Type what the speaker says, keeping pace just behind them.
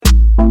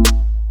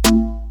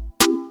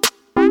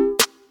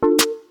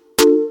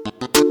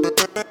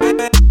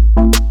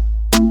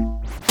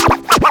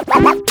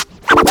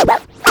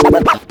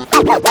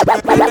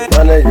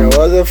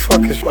the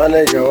fuck is my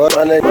nigga? What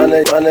my nigga?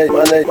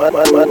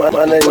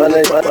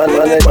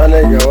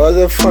 What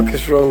the fuck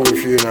is wrong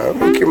with you now?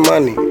 Making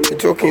money. You're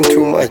talking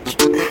too much.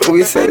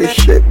 We said this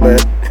shit, man.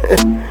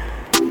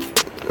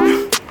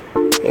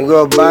 You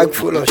got a bag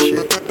full of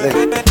shit.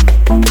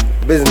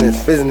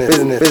 Business.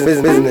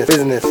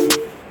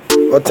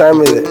 What time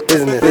is it?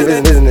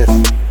 Business.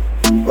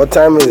 What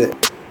time is it?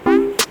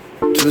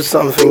 2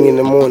 something in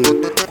the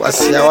morning.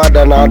 What's your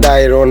order now?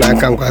 Die on I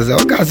can't cause I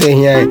can't say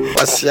here.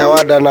 What's your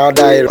order now?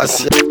 Die.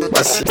 What's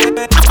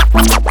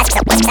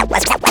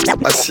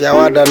your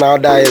order now?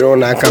 Die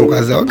on I can't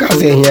cause I can't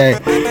say here.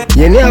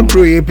 You need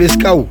pro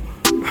pescao.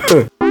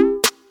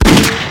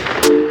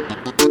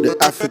 The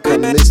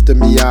African Mr.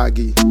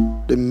 Miyagi,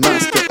 the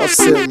master of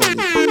ceremony,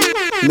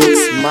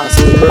 mix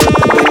master running.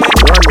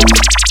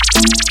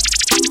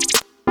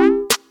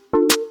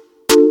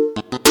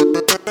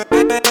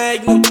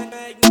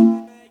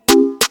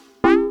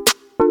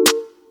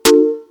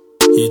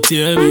 You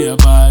tear me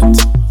apart,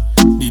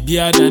 baby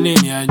I done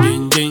in your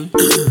ding.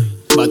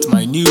 But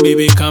my new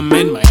baby come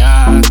mend my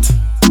heart.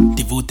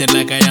 Devoted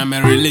like I am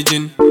a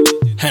religion.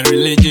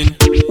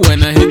 When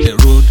I hit the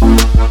road,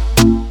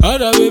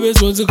 other babies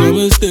want to come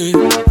and stay,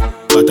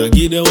 but I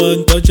give them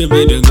one touch and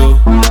make them go.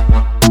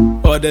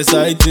 All the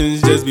side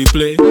things just be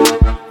play,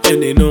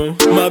 and they know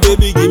my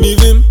baby give me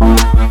vim.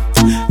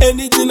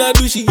 Anything I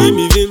do she give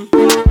me vim.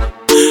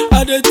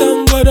 At the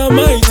time God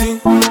Almighty,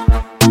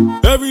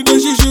 every day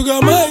she sugar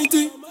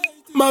mighty.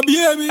 My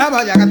baby,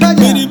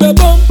 bidi be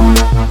bum,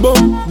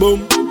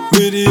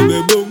 bidi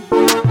be bum.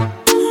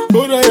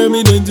 But I am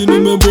in the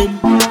me bum,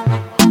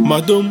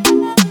 madam,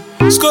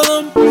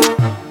 skolam.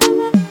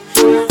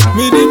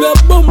 Bidi be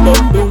bum,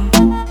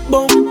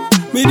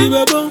 bidi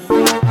be bum.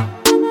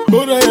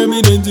 But I am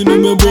in the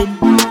me bum,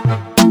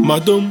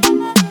 madam,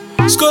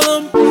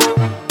 skolam.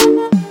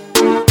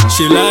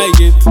 She like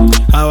it,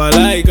 how I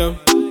like 'em.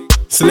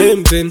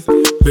 Slim thin,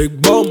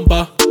 big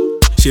bumper.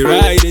 She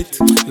ride it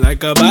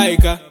like a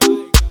biker.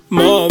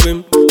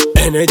 Marvin,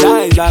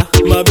 energizer.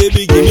 My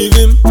baby give me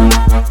vim.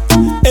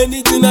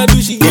 Anything I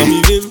do, she give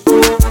me vim.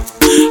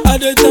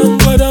 At the time,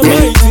 God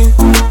Almighty.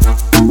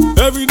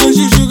 Every day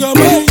she sugar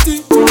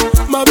mighty.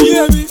 My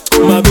baby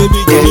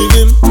give me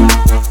vim.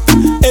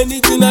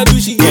 Anything I do,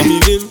 she give me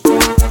vim.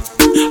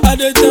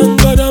 At the time,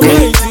 God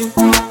Almighty.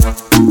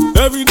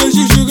 Every day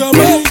she sugar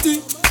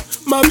mighty.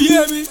 My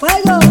baby,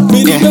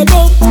 me di the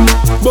bum,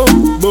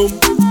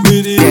 me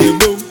di the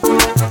bum.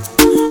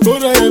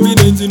 But I am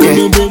in the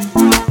bum,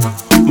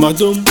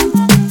 madam,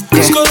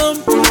 skolam.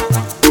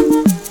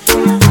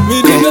 Me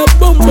di the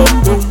bum,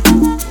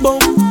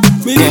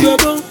 me di the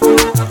bum.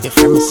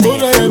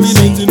 But I am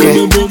in the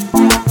bum,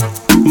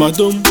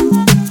 madam,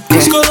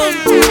 skolam.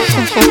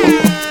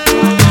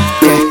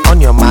 On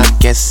your mark,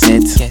 get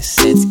set.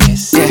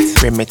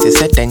 Remit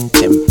is a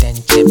denchem.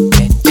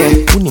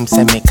 Unim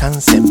se me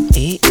cansem.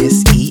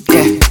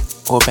 ASEM.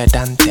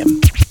 Overdantem.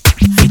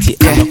 Fiti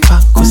amapa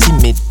kusi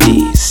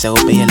midday. So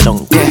be a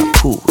long way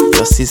cool.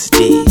 Your sis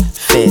day.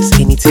 First,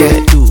 anything I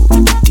do,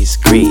 it be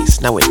disgrace.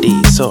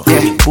 Nowadays, so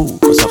really boo,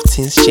 cause of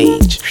things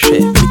change.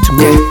 Shit, me to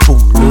me,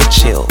 boom, no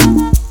chill.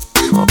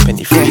 Up in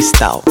the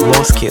freestyle,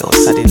 more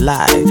skills. I did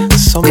lie,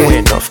 somewhere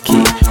in off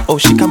key. Oh,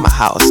 she got my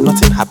house,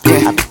 nothing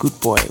happy. I be good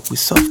boy, we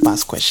solve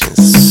past questions.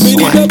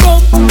 Swine.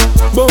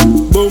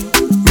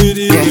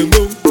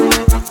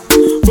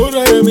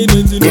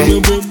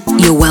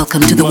 You're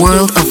welcome to the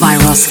world of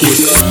Viroski.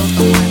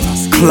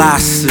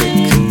 Classic,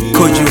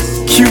 could you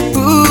cute?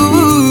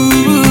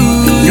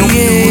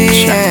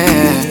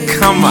 Yeah.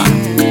 Come on.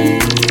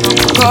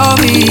 Call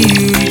me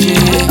UJ.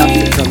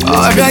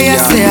 Oh, do you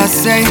say I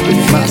say?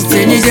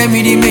 Stay near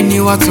me, the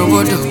menu what to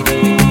go do.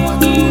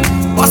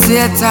 What's the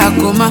attack,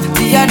 Goma?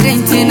 The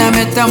identity I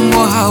met them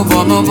more how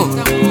bomobo.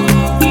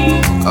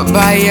 Oh,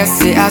 by you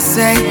say I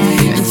say.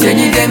 Stay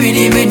near me,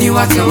 the menu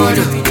what to go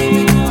do.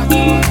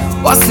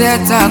 What's the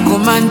attack,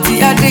 Goma?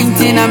 The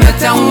identity I met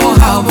them more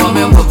how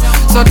bomobo.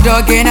 So,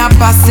 dog in a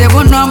pass,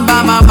 one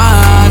number,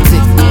 mama.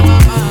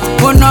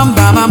 One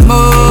number, mama.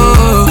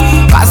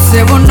 Pass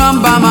one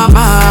number,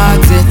 mama.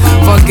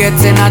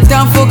 Forgetting a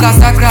damn focus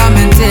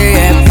sacramente.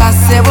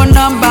 Pass one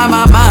number,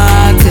 mama.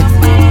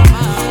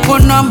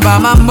 One number,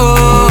 mama.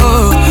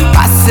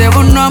 Pass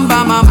one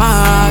number,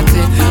 mama.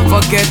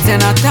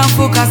 Forgetting a damn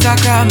focus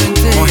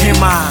sacramente. Oh, hey,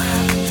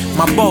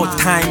 my boat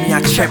time,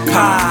 ya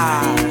chepa.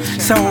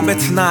 So,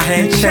 better not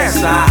head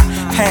chesa.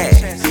 Hey,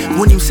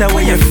 when you say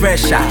when you're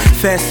fresher,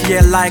 first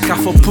year like I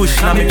for push,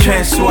 now me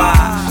transfer.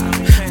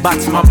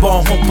 But my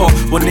born hopper,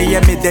 when they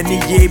me then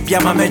ye be a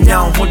man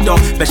young hodo,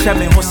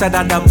 Beshami who said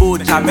that the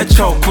boot, I met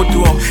choco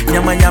do,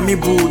 Yamayami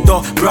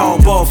budo, brow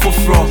ball for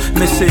fro,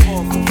 Missy.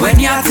 When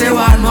you say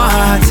one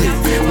want it,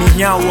 me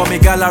young me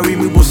gallery,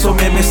 we will so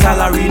me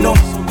salary no.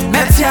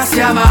 Metia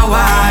Siama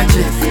watch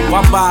it.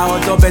 Wamba or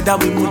Dobeda,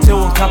 we mute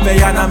on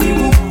Capayana me.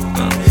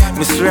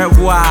 Mr.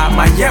 Wa,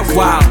 my yet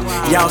wow.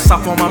 Yaw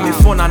sap on my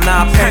phone and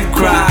now pen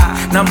cry.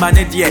 Number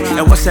Nedia,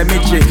 and what's a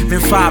midget? Me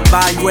far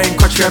by you ain't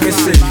cut your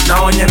missing.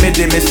 Now on your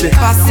midday missing.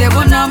 Pass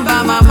one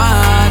number,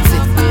 mama.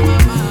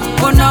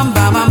 One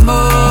number, mama.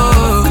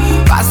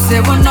 Passe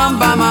one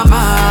number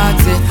mama.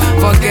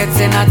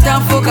 Forgetting a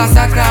time focus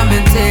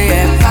sacramente.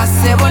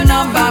 Passe one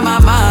number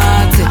mama.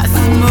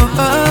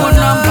 One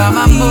number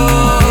mama.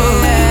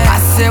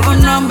 Passe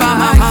one number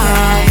mama.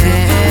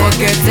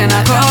 Forgetting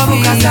a time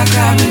focus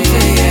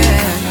sacramente.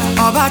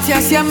 Obatia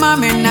si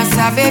mama na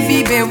sabe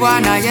bibe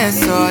wana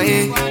yeso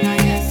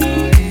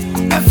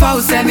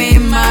Fause me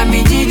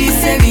mami jidi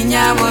se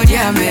vinya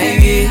wodia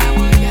mewi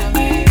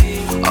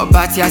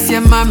Obatia si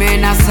mama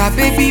na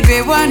sabe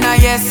bibe wana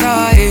yeso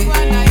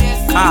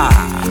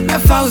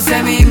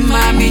Fause me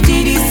mami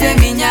jidi se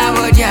vinya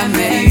wodia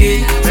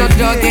mewi So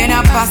doge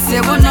na passe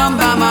one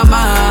number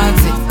mama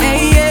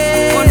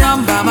one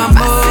number mama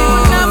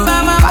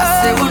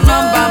passe one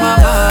number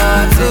mama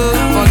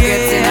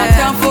Forgetting a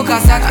time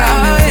focus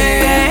sacramente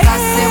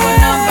Passe one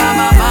number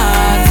mama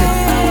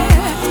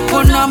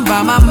one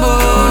number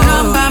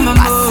mama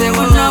passe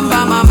one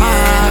number mama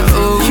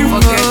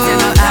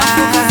Forgetting a time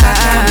focus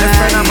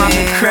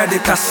sacramente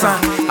Credit a son,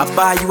 I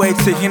buy you a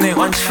to him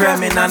on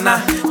treming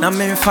nana. Na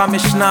me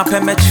famish na pe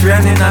me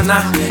training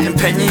nana. And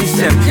penny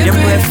sem, ye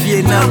mo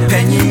fie na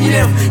penny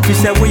them. We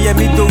say we ye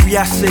me do we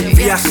ase.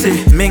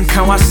 Min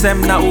kan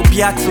wasem na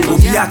obiate.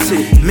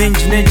 Min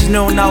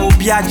jino na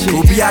obiaje.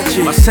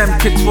 Wasem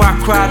kitwa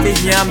cry be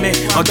yame.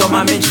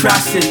 Odoma me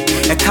trust it.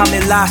 E come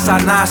last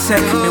na se.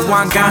 Me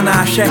one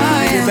Ghana she.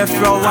 Me be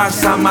throw one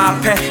sama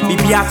pe. Me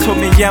biato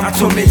me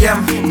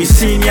yem. Me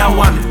senior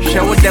one. She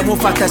with them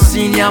of a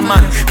senior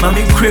man.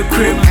 Mami crib.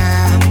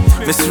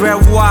 Miss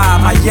Rewa,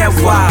 my yeah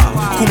wow.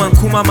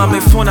 Kuma, my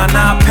phone and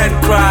now pen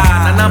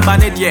cry. And I'm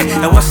banid yet.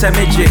 And what's a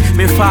midget?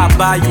 Me far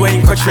by you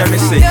ain't got your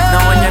missing.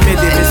 Now when you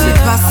made it, missing.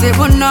 Pass it,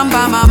 one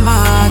number,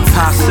 mama.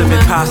 Pass it.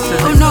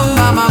 One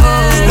number, mama.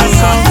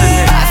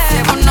 Pass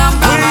it, one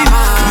number,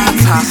 mama.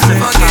 Pass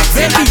it.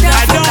 Baby,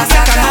 I don't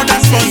like another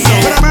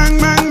sponsor.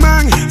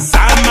 Bang.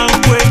 Salman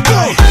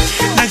Kweko.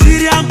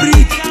 Nigerian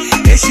breed,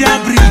 Asian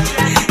breed.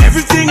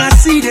 Everything I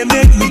see, they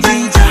make me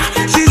ginger.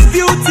 She's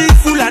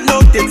beautiful, I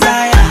know the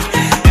tire.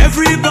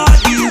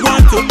 Everybody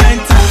want to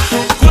enter.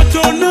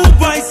 Cotonou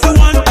boys who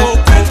want to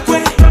kwekwe.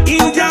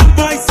 Indian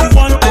boys who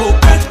want to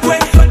kwekwe.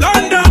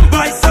 London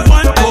boys who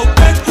want to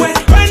kwekwe.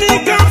 When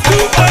it comes to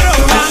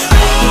Oroma,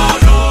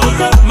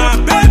 my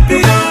baby,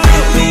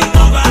 me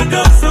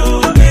overdose,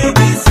 oh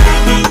baby, sa.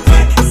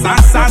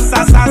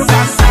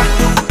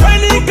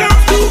 When it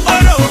comes to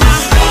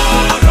Oroma,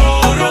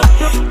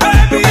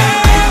 baby,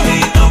 me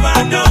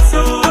overdose,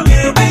 oh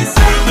baby,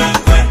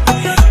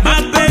 my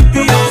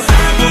baby, oh.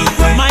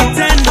 My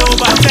 10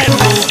 over 10,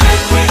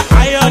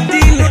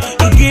 iodine,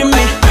 he give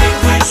me.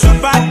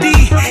 Super D,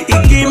 he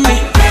give me.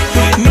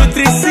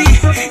 Nutri-C,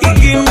 he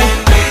give me.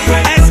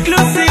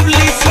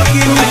 Exclusively, so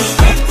give me.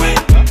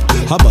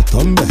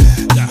 Habatombe,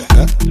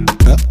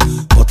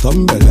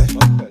 botombele,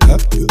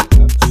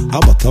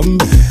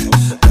 habatombe,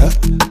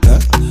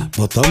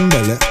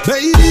 botombele.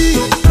 Baby,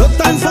 no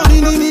time for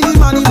mini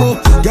money go.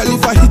 Girl,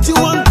 if I hit you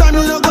one time,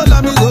 you no go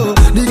let me go.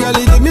 The girl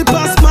he give me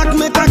pass mark,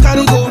 make I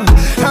carry go.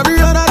 Every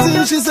other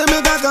thing she say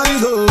make I carry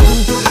go.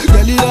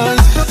 Girl, he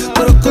dance,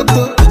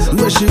 brokoto.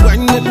 The way she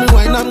whine, make me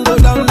whine and go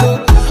down low.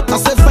 I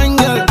say fine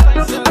girl,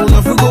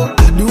 wanna go.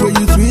 The way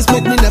you twist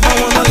make me never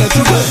wanna let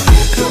you go.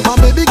 My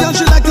baby girl,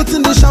 she like it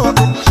in the shower.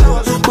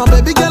 My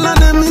baby girl, her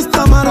name is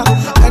Tamara.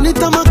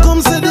 Anytime I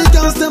come, say the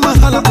girls they my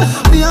holla.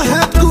 Me a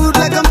head good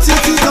like I'm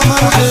Titi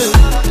Tamara.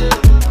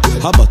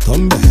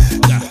 Habatombe,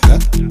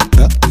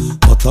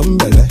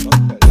 botombele,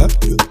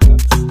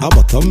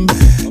 habatombe.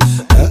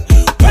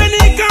 When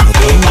it comes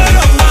to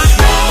Oroma,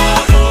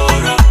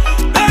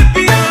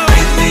 baby, oh,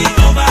 me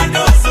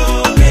overdose,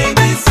 oh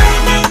baby, sa.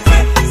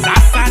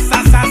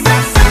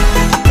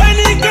 When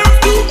it comes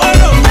to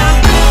Oroma,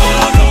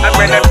 I'm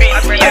gonna be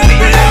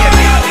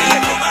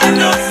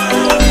overdose,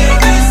 oh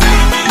baby, sa.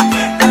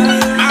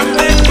 My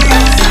baby,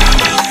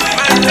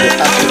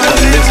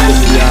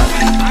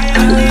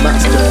 The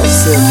master of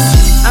ceremony.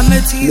 I'm a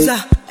teaser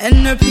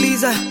and a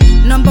pleaser.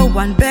 Number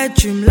one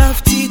bedroom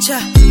love teacher.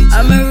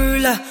 I'm a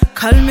ruler,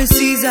 call me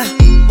Caesar.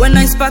 When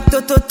I spark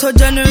to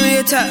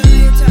generator,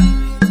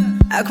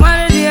 I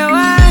can't dear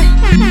why.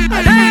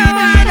 I don't know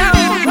why now.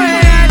 I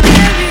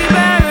dear be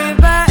very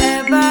bad,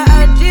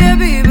 I dear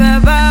be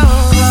bad.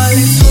 All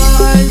it's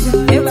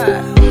poison.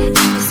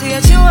 See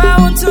what you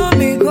want to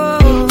me go.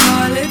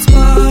 All it's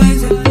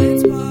poison.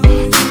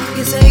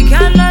 You say you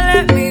cannot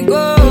let me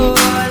go.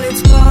 All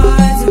it's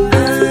poison.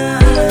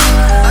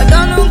 I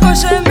don't know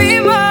question me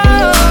more.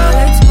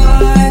 It's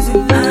poison.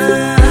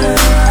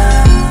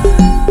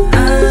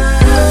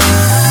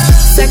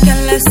 Second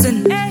lesson,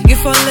 you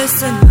for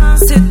listen.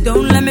 Sit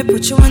down, let me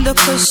put you in the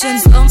cushion.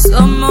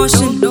 Slow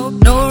motion,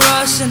 no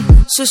rushing.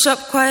 Shush up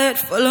quiet,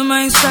 follow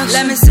my instructions.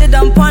 Let me sit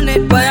down on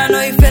it, boy, I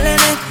know you feeling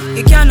it.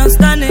 You cannot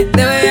stand it,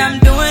 the way I'm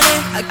doing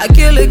it. I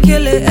kill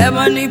it,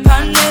 ebony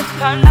pan it.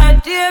 I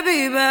dear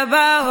be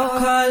baba,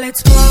 call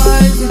it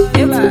poison.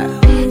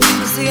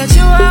 See what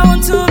you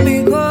want to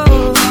me go.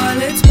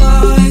 All it's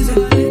poison.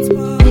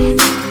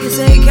 You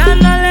say you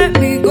cannot let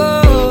me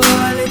go.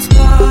 All it's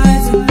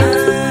poison.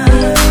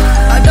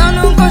 I don't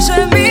know,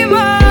 question me more.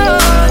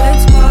 All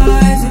it's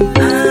poison.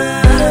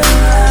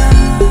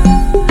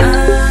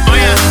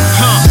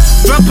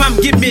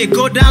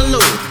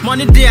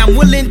 money there, I'm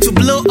willing to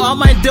blow all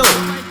my dough.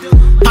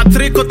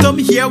 Patrick Otom,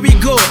 here we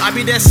go. I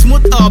be the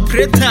smooth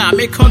operator, I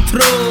make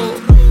control.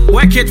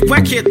 Work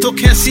it, to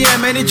can see I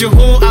manage your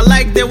home. I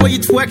like the way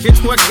you work it.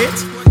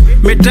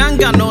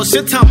 Medanga no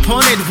sit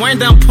upon it,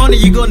 wind upon it,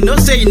 you go no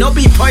say no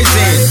be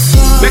poison.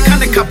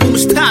 Mechanical boom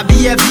star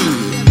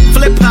BFB.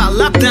 Flipper,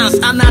 lap dance,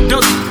 and a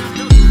dog.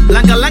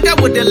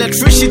 Langa with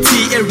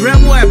electricity, a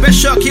remo, a best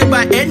shock you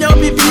by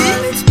NLBP.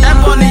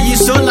 Ebony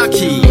is so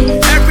lucky.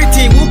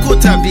 Everything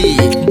Wukuta be.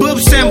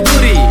 Boobs and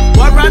booty.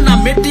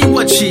 Warana Medi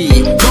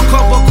Wachi.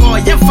 Boko,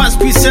 yeah, fast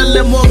piece of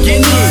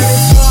Lamborghini.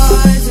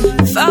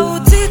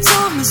 Fauti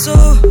told me so.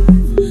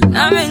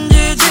 I'm in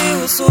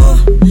JJ so.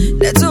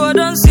 That's all I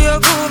don't see you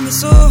call me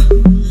so.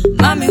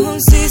 Mommy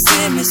won't see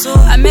me so.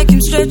 I make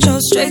him stretch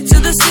out straight to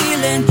the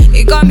ceiling.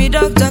 He call me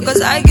doctor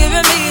cause I give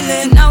him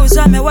healing. Now it's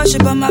time I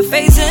worship on my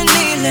face and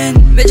kneeling.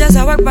 Bitches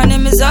I work on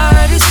him is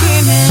already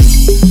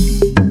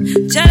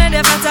screaming. Channel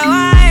the fata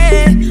why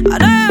I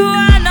don't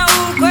wanna know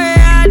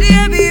where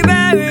dear be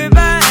baby,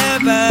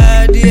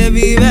 dear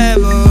be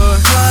baby.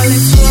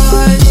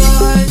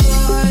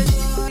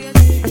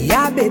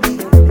 Yeah baby,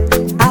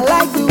 I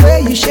like the way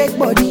you shake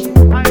body.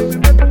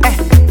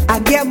 I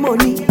get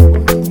money.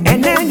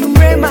 And then you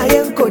bring my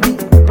encode.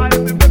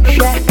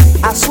 Yeah,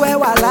 I swear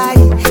I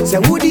lie. Say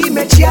woody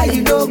mechia,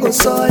 you don't go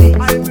sorry.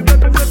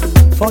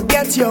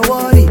 Forget your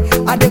worry.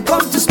 I dey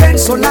come to spend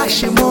so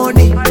lash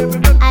money. I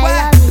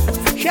love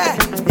it.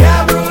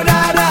 Yeah, bro,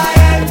 dada,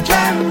 and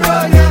jam, bro.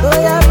 Oh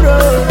yeah, bro.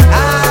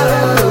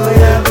 Oh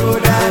yeah, bro,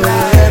 dada,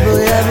 yeah,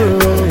 bro.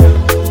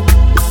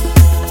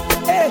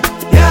 Hey,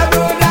 yeah,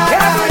 bro,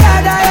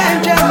 dada, and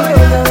jam,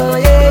 bro.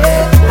 Yeah,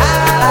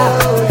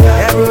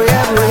 yeah, bro,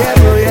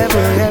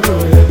 yeah, bro.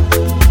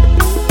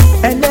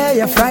 And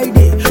then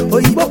Friday, oh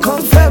you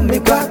confirm me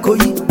kwakoi.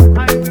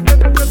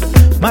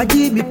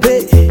 Magi me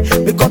pay,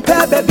 me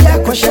compare baby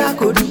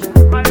akwashakodi.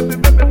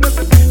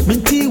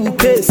 Minti wu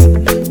pace,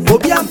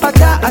 obi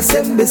ampaka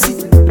asembesi.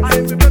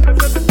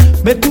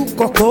 Me tu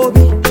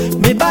kokobi,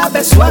 me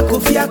babe swako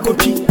fia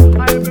kochi.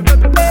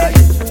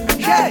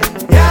 Hey,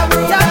 yeah bro,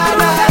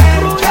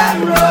 yeah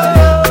bro.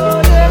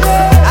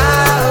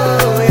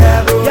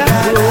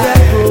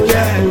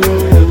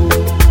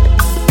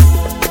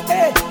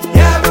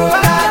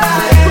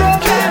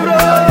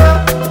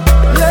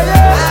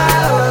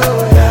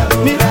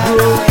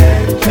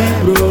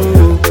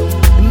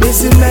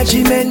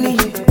 Many,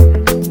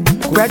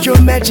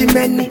 Gradual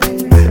Many,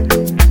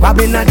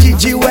 Wabina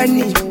Gigi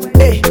Weni,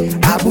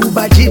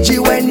 Abuba Gigi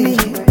Weni,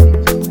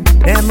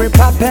 Emre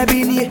Papa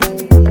Bini,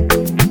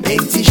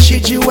 Ainti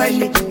Shiji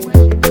Weni,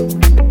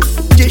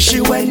 Jishi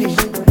Weni,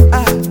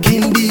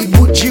 Kindi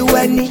Buchi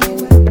Weni,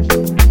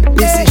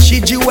 this is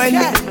Shiji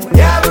Weni,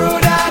 yeah, bro,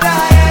 dada,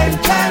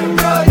 and Ken,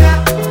 bro, yeah,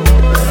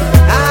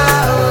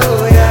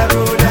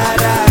 bro,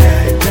 dada,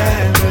 and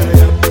Ken,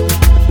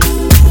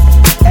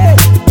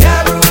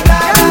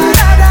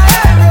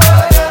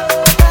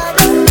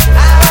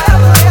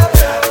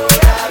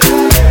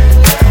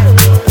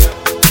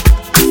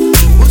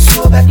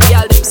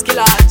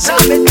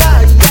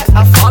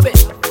 Afrobeat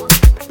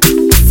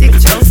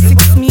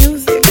 606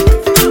 music.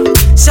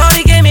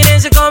 Shorty gave me, then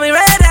she call me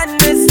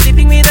red-handed,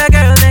 sleeping with a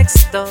girl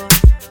next door.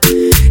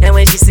 And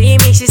when she see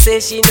me, she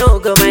says she no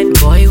go mind.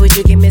 Boy, would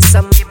you give me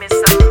some more?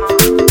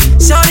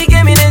 Shorty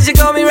gave me, then she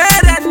call me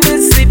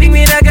red-handed, sleeping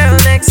with a girl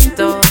next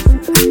door.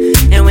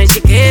 And when she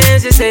came,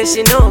 she says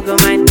she no go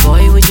mind.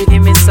 Boy, would you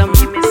give me some?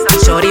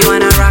 Shorty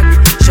wanna rock,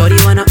 shorty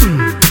wanna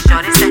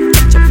Shorty said,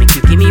 ketchup make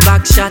you give me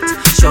back shot.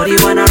 Shorty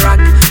wanna rock,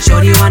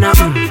 shorty wanna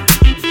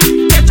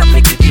ketchup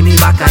make you give me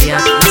back a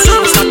yacht.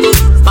 So start to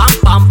pam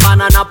pam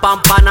panana pam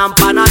panam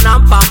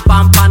pananam pam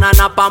pam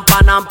panana pam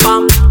panam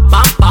pam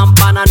pam pam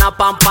panana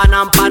pam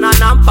panam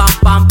pananam pam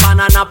pam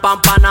panana pam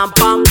panam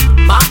pam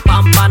pam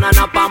pam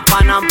panana pam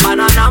panam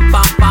pananam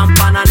pam pam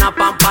panana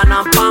pam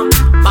panam pam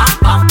pam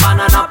pam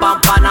panana pam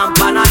panam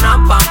pananam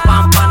pam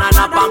pam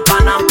panana pam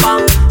panam pam.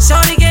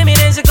 Shorty gave me,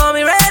 then she call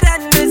me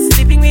red-handed,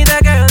 sleeping with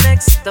a girl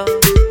next door.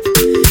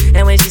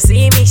 And when she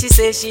see me, she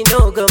says she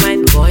no go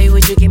mind. Boy,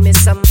 would you give me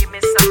some more?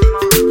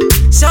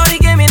 Shorty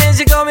gave me, then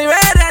she call me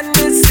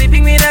red-handed,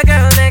 sleeping with a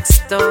girl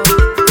next door.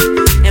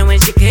 And when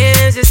she came,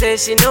 she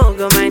says she no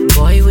go mind.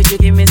 Boy, would you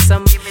give me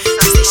some? She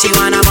said she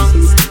wanna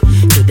bounce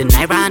to the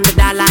naira and the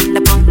dollar and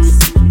the pounds.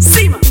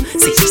 See ma,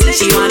 see she said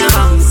she wanna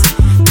bounce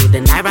to the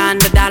naira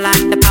and the dollar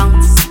and the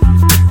pounds.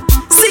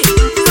 See,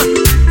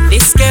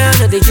 this girl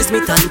no they use me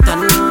ton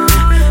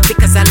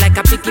because I like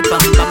a picky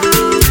bum bum.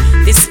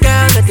 This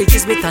girl no they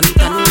use me ton.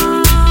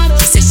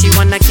 She said she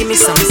wanna give me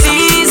some.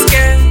 These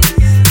girls,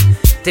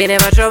 they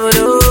never trouble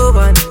no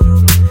one,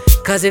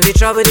 cause if you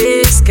trouble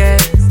this girl,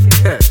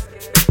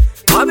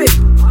 Bobby.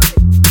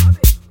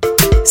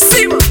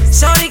 See ma,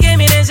 shorty gave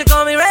me, then she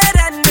call me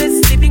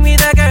red-handed, sleeping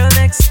with a girl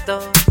next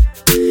door.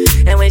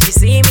 And when she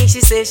see me,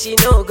 she says she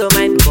no go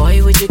mind.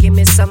 Boy, would you give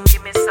me some more?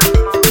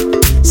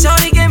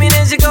 Shorty gave me,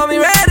 then she call me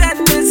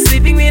red-handed,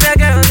 sleeping with a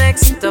girl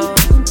next door.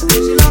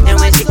 And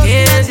when she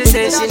came, when she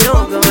say she no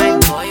go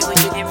mind. Boy, would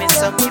you give me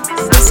some? Bam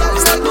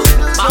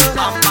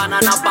bam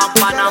banana bam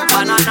banana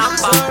banana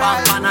bam bam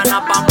banana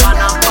bam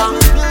banana bam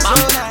bam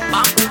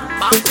bam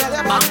bam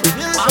bam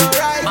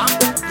bam.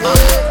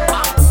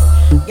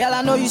 Girl,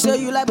 I know you say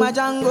you like my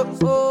Django.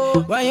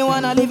 Oh, when you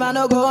wanna leave, I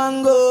no go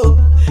and go.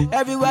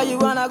 Everywhere you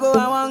wanna go,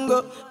 I wanna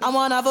go. I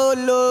wanna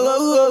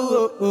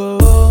follow.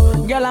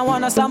 Girl, I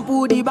wanna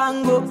sample the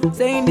bango.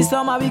 Say in the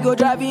summer we go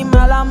drive in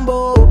my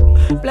Lambo.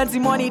 Plenty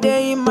money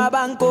day in my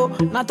banco.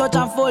 Now touch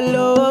and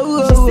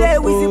follow. She say,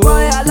 Wizzy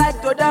boy, I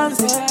like to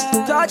dance.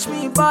 Touch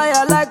me, boy,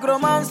 I like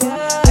romance.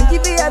 I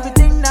give you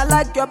everything, I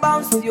like your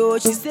bounce, yo.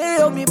 She say,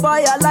 oh me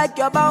boy, I like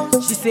your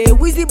bounce. She say,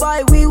 Wizzy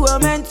boy, we were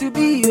meant to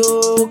be,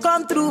 yo.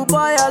 Come through,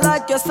 boy, I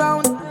like your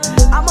sound.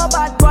 I'm a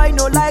bad boy,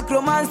 no like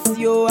romance,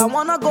 yo. I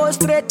wanna go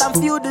straight and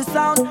feel the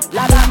sound.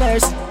 Lord have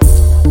mercy.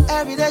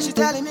 Every day she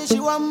telling me she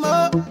want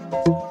more.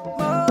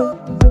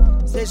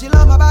 Say she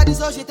love my body,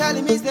 so she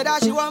telling me say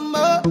that she want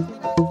more.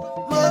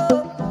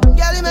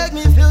 Girl, you make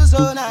me feel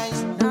so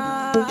nice.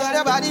 Girl,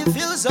 your body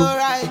feels so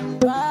right.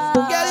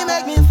 Girl, you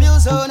make me feel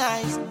so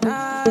nice.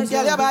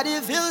 Girl, your body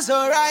feels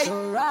so right.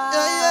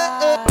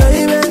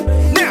 Baby,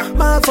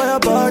 mad for your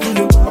body,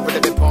 yo.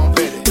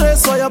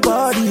 Dress for your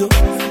body, yo.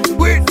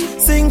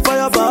 Sing for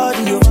your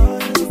body, yo.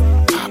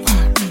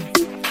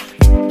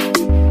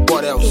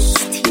 What else?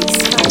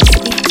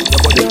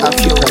 The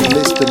African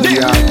Mr.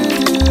 Dion,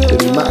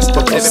 the master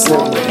of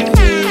sound,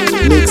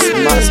 mix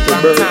master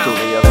Berto,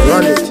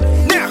 run it.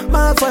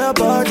 Mad for your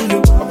body,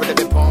 yo.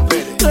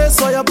 Dress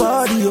for your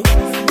body, yo.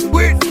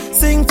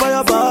 Sing for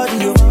your body,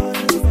 yo.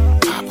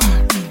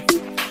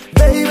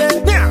 Baby,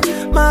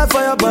 mad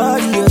for your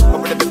body, yo.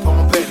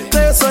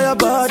 Dress for your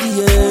body,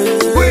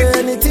 yeah.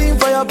 Anything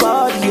for your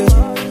body,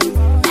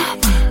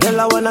 yeah. Girl,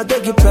 I wanna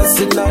take you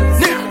personal.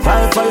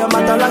 Fight for your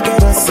matter like a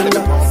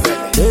wrestler.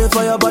 Pay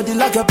for your body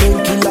like a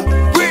painkiller.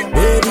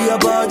 Baby, your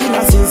body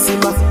na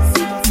sinsima.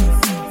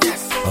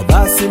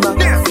 Obasima.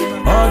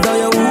 Although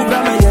you ubra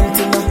my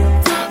yentina.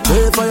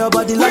 Pay for your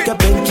body like a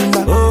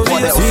painkiller.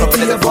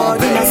 Sweet your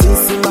body na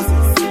sinsima.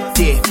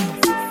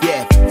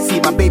 Yeah. See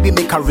my baby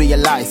make her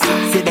realize.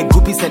 Say the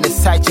groupies and the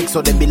side chicks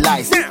or them be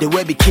lies. They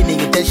wear bikini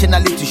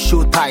intentionally to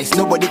show ties.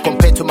 Nobody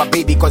compared to my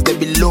baby cause they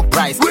be low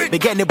price. They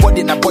get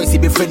anybody in a boy see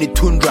be friendly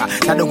tundra.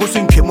 Now they go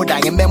swim kemuda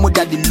and memo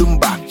daddy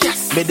lumba.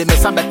 Made the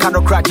mess up the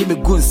cano crack Jimmy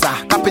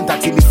Gunsa. Carpenter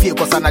team me fear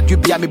cause I do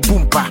be a me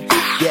boompa.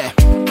 Yeah.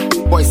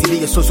 Boys see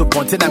the so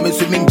pontin and me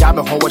swimming jam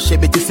a whole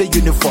shape to say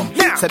uniform.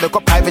 Say the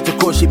private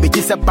coach she be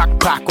just a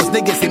backpack. Cause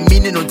niggas say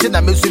meaning until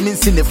I me swimming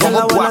sin the from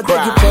a black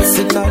crack.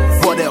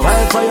 What else?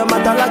 Fight for your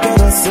matter like a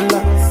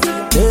wrestler.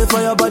 Pay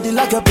for your body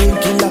like a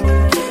painkiller.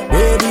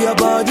 Baby, your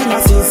body na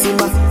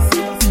sinsima.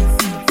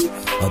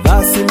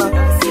 Obasima.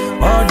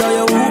 Although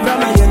you ubra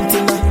my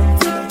yentina.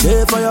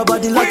 Pay for your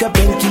body like a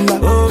painkiller.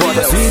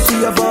 Sweet to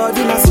your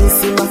body na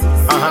sinsima.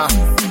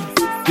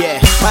 Yeah.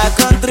 My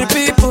country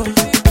people.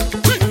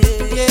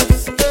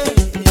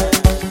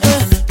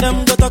 Them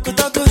go talk.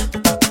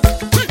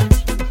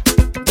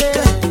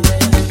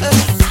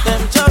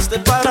 Them just the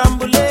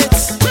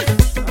parambulates.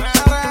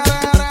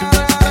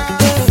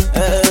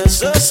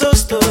 So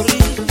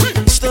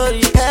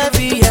story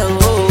heavy, oh.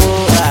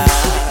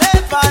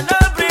 Never no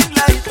bring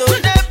light, oh.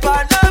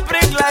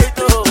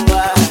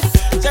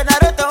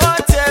 Generator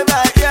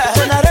whatever, yeah.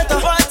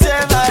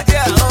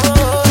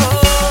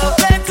 Oh.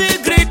 Plenty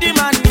greedy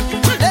man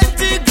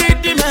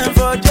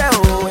for jail,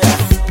 oh, yeah.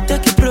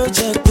 Take a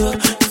project, oh.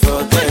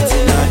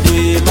 Forgetting I do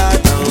it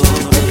bad, oh.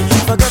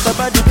 Forget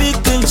about the big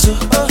things,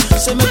 oh.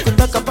 Say make we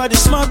talk about the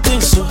small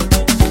things, oh.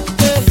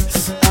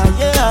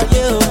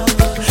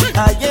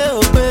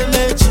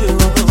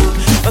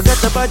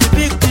 Forget about the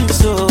big things,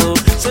 so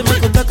say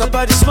make we talk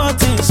about the small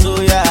things,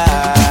 so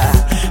yeah.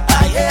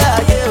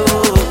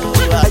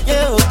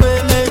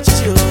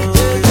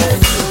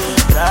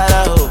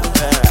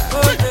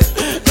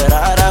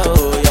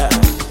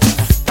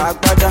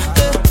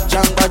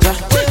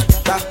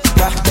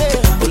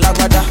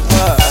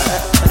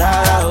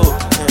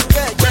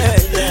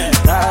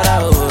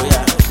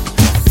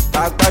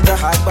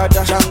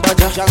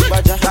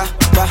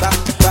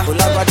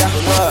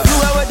 You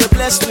are where they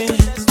bless me,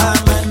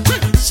 amen.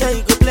 Say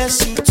you go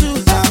bless you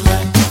too,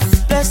 amen.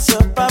 Bless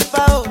your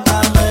papa, oh,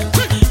 amen.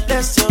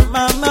 Bless your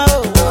mama,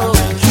 oh,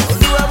 amen.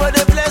 You are where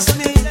they bless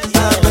me,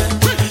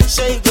 amen.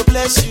 Say you go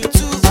bless you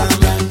too,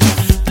 amen.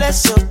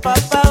 Bless your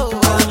papa, oh,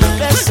 amen.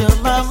 Bless your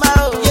mama,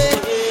 oh,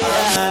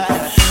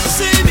 yeah.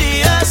 See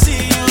me, I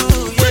see you,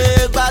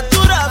 yeah.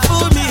 Batura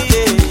for me,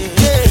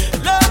 yeah.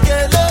 Look,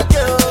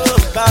 oh,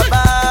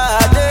 Baba,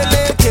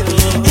 Adeleke.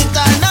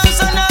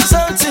 International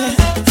something,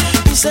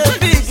 it's a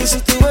big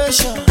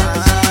situation.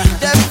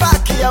 Them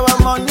back our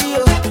money,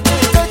 oh.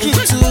 Take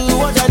it to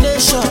other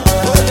nation.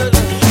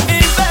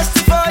 Invest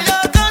for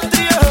your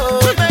country,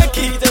 oh. Make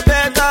it a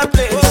better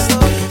place.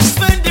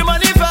 Spend the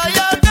money for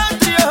your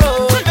country,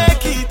 oh.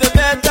 Make it a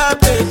better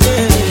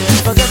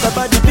place. Forget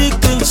about the big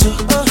things,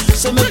 oh.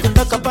 Say make we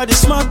talk about the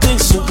small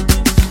things, oh.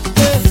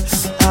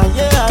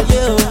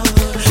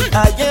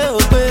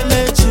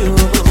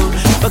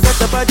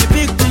 Forget about the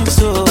big things,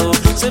 oh.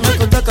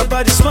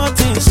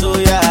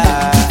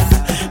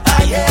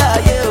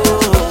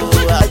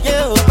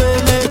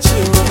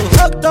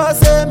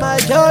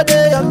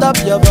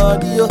 top your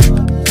body, yo.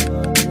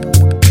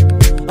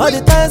 All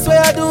the times where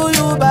I do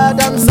you bad,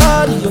 I'm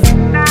sorry, yo.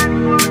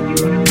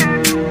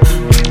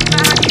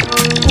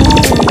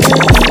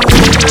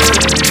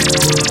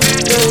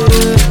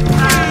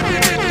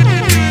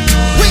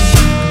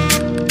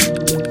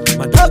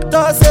 My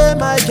doctor say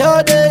my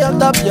girl day on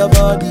top your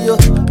body, yo.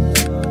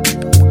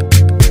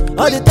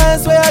 All the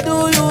times where I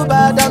do you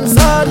bad, I'm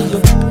sorry, yo.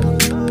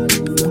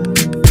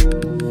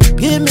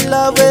 Give me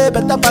love way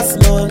better pass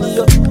money,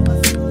 yo.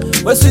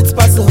 Where sweet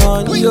pass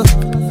honey, yo.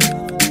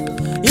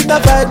 If I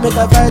fight, make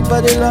a fight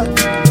for the love.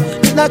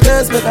 If I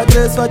curse, make a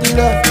curse for the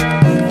love.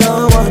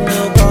 Don't want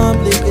no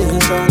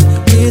complication.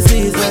 This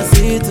is a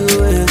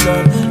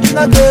situation. If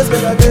I curse,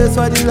 make a curse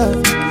for the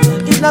love.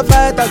 If I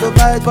fight, I go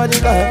fight for the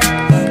love.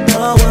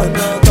 Don't want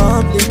no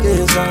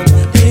complication.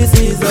 This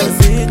is a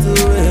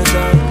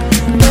situation.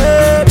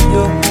 Baby,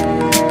 yo,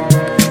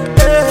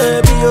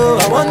 baby, yo,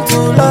 I want to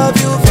love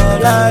you for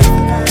life.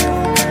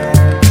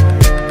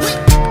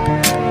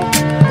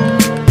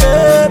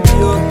 Baby,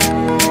 yo,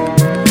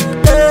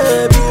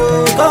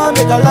 come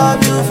make I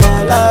love you for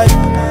life.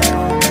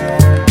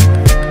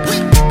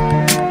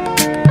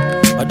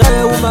 I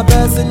die with my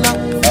person now.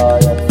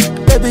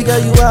 Baby girl,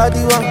 you are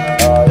the one.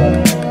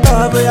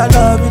 Love where I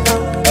love you now.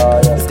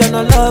 This kind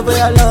of love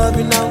where I love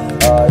you now.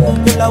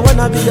 Girl, I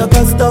wanna be your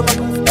customer.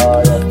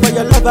 For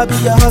your love, I be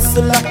your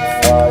hustler.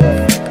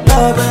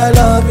 Love where I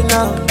love you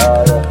now.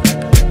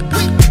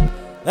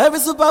 Every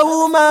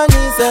superwoman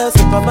is a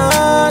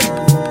superman.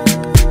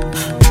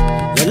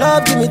 Your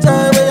love give me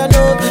joy where I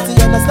know pity,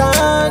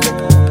 understand.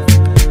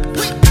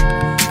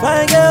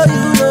 Fine girl,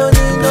 you don't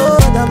need no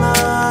other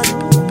man.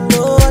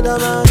 No other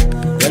man.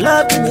 Your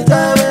love give me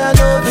joy where I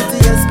know pity,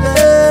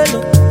 explain.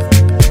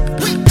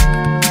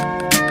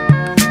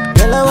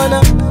 Girl, I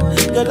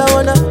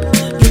wanna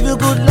give you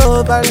good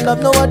love and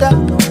love no other.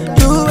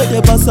 You with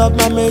the boss of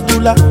my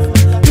medulla.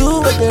 You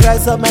with the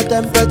rise of my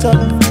temperature.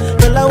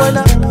 Girl, I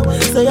wanna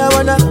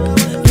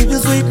give you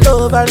sweet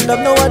love and love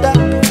no other.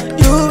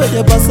 You with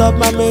the boss of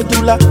my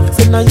medulla.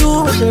 Say now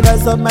you with the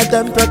rise of my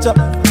temperature.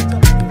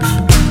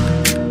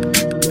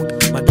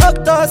 My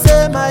doctor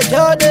say my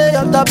girl day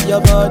on top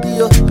your body,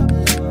 yo.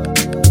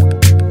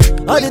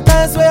 All the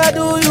times where I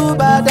do you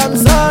bad, I'm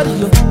sorry,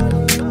 yo.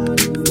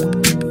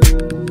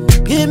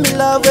 Give me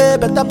love way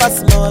better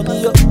pass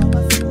money, yo.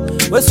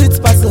 Where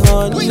sweet pass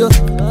honey, yo.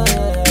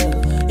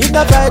 If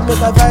I fight,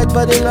 make a fight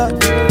for the love.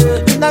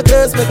 If I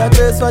curse, make a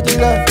curse for the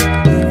love.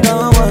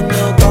 Don't want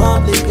no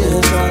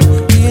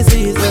complication. This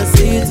is a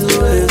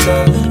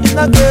situation. If I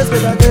curse,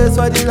 make a curse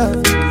for the love.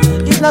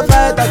 If I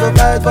fight, I go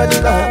fight for the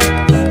love.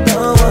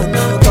 Don't want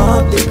no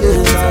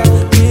complication.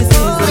 This is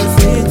a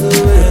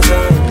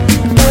situation.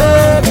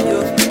 Baby,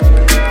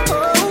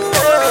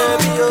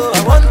 yo, I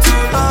want to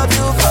love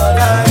you for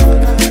life.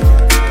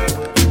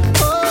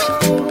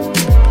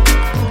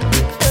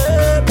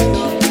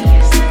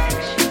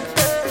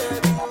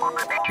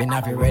 Then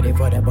I be ready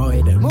for the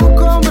boy then.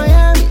 Muko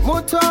Miami,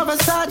 Moto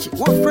Versace,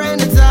 what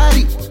friend is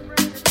Adi?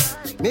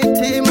 Me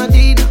Tim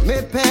Adida,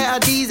 me Pe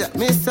Adiza,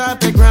 me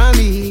Sape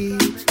Grammy.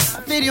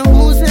 I feel you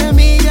who say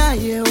me ya,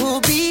 yeah, oh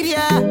be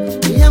ya.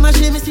 Yeah, my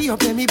shame is you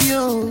pay me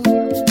bill.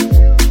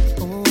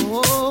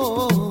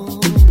 Oh,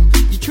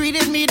 you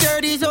treated me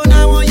dirty, so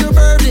now on your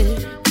birthday,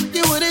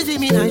 you wouldn't see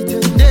me night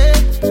and day.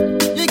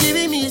 You're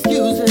giving me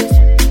excuses,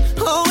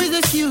 always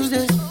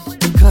excuses.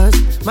 Cause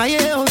my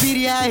yeah, oh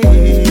be ya,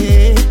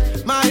 yeah.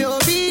 My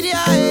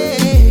obidia,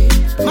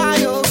 my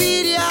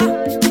obidia.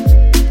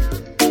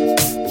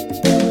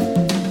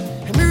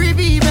 Me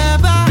rebi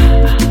baba,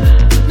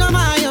 no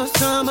my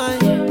summer.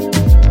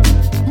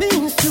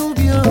 Means to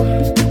be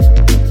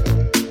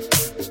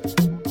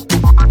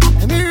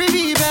me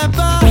rebi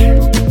baba,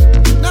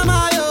 no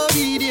my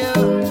obidia,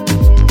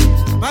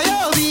 my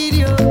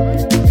obidia.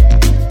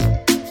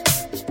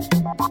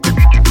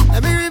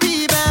 Me rebi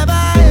baba,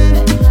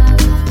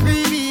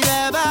 rebi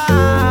baba.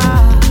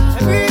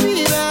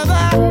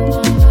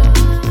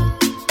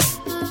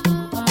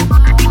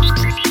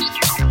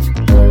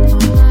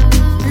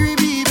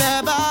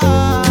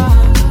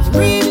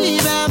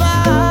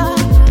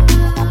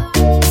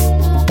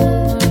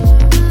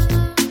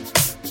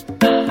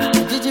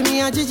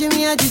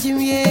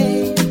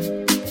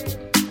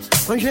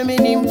 Country me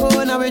nimpo,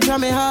 now we try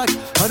me hard.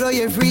 Although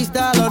you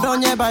freestyle or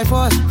done yet by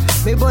force.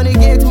 Me bunny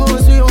get more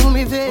so you hold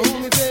me face.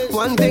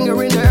 One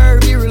finger in the air,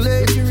 we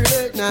relate.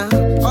 Nah,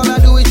 all I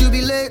do is you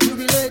be late.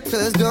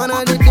 Cause gone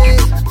are the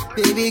days,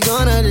 baby,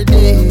 gone are the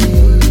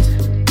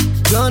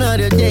days. Gone are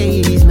the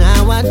days,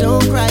 now I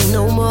don't cry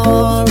no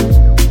more.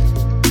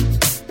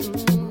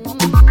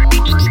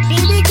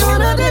 Baby,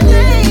 gone are the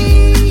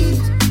days.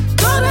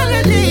 Gone are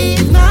the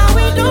days, now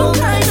we don't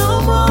cry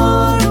no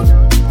more.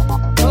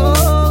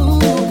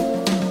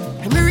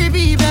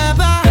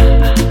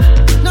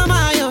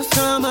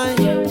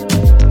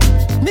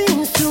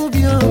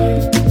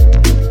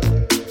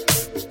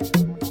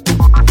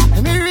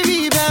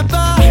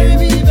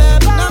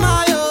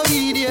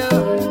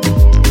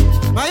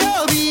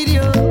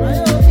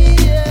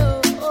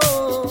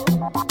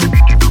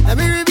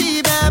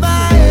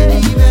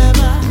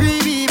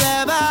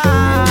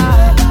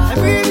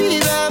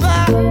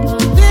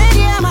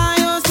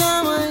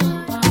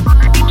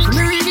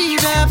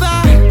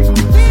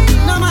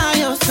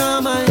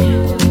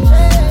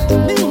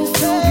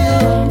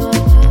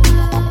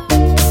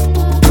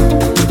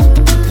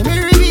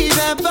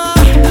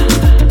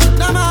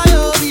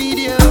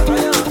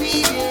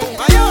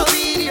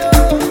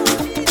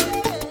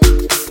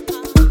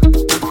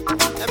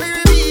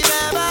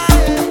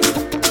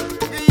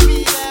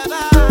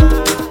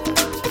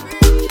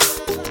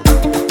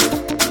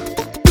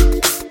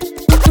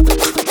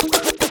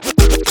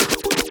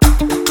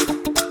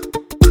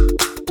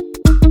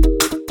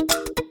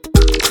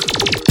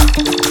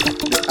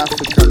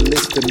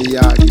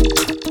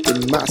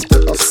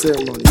 master of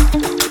ceremony.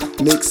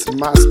 Mix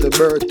master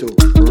Berto,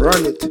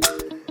 run it.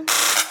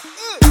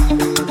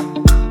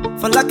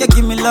 For like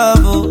give me love,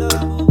 oh.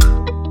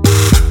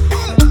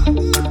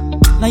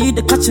 Now you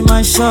the catch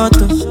my shot,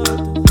 oh.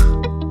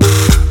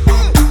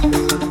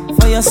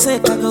 For your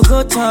sake I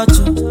go touch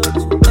you.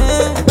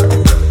 Hey.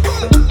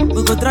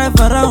 We go drive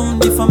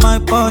around for my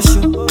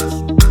Porsche.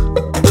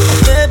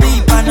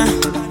 Baby pana,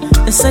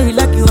 they say you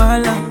like you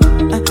all,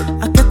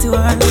 I get you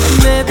all.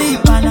 Baby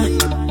pana,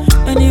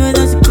 anywhere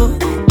that you go,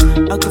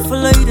 I can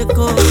follow you to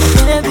go.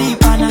 Baby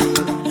pana,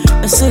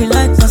 they say you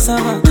like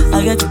cassava,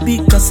 I get to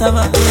big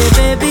cassava.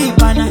 Hey, baby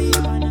pana,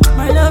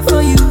 my love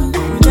for you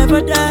will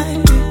never die,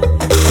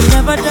 will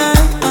never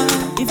die.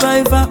 If I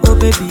ever, oh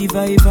baby, if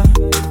I ever,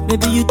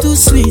 baby you too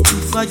sweet,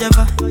 if I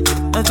ever,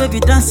 my baby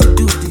dance it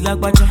to the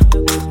lagwaja.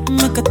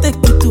 Make a take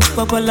you to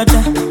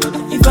Babalada.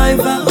 If I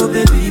ever, oh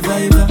baby, if I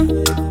ever,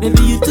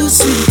 baby you too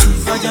sweet,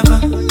 if I ever,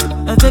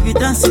 my baby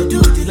dance it to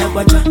the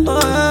lagwaja.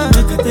 Oh,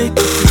 make a take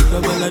you to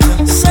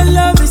Babalada. So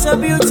love is a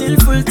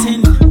beautiful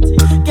thing.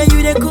 Can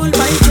you they cool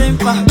my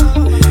temper?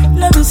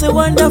 Love is a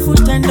wonderful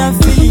tender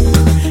feeling.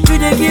 You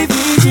they give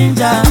me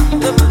ginger.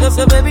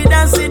 So baby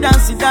dance it,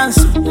 dance it, dance.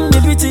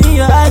 The beauty in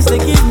your eyes they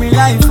give me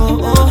life. Oh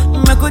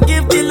oh, I could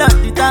give the Lord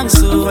the thanks.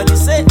 So for the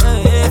sake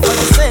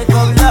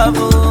of love.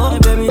 Oh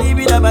baby, leave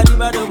it about the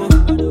bad.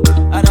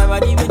 I never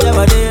leave it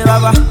about the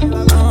rubber.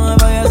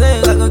 For your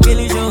sake I could kill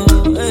you.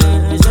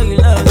 Show you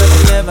love that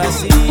you never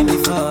seen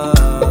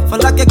before. For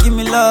like you give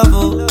me love.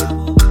 Oh,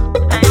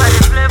 and you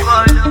the play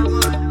ball.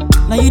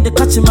 Now you the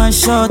catch my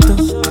shot. Oh.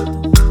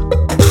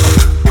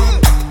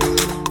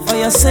 For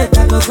your sake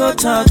I go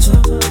touch you.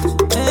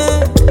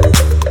 Hey.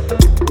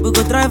 We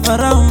go drive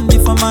around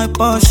for my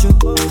Porsche.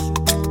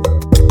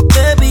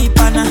 Baby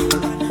pana,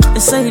 they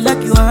say you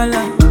like you all,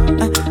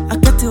 I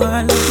get you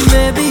all.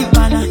 Baby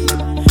pana,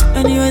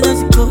 anywhere that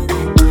you go,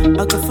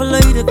 I can follow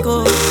you to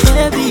go.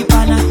 Baby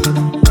pana,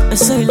 they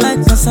say you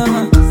like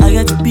cassava, I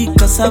get to big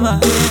cassava.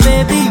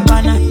 Baby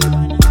pana,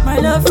 my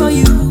love for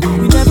you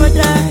will never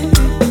die,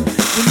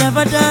 will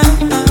never die.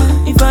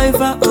 If I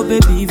ever, oh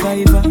baby, if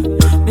I ever,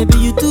 baby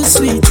you too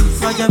sweet,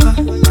 if I ever,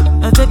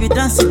 my baby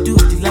dance it to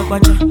the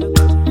lagwaja.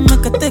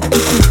 Make a take you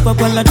to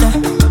Babalada.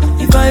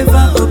 If I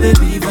ever, oh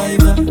baby, if I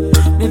ever,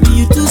 baby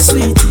you too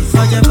sweet, if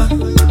I ever,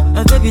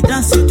 my baby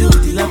dance it to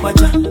the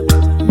lagwaja.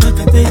 Make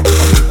a take you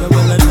to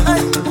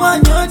Babalada.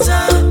 One your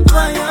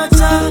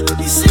time,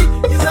 you see,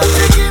 you are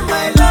taking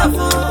my love,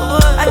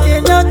 oh. I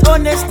cannot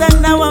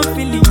understand now I'm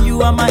feeling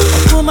you are my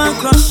woman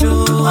crush,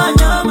 oh. One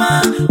your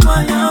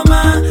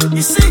man,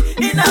 you see,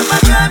 in a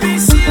matter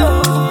see,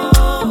 oh.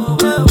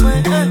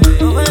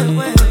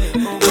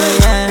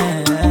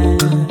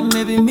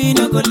 Maybe me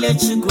no go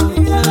let you go.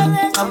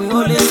 I will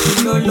always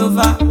be your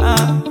lover.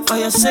 For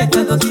your sake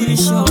I go kill you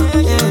show.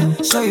 Yeah.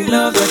 Show you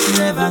love that you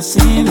never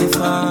seen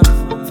before.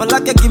 For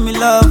like you give me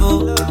love,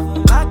 oh.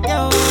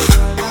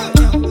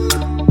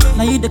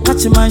 Now you the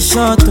catch my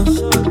shot, oh.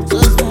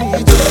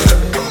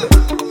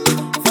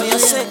 For your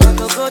sake I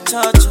go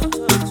touch you.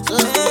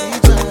 Yeah.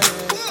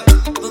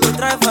 We go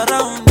drive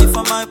around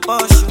for my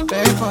Porsche.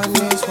 Pay for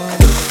this one.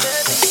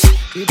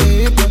 You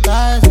dey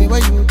hypnotize me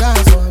when you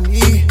dance for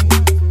me.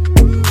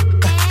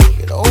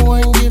 You don't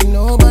want to give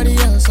nobody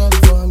else up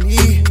for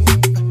me.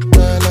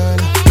 Nah, nah,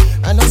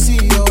 nah. I don't see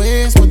your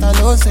waist, but I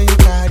know say you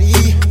carry.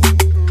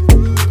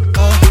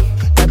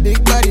 That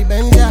big body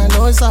bend, yeah, I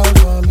know it's all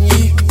for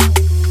me.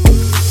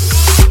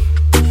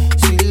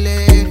 Sweet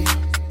lady,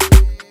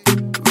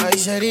 my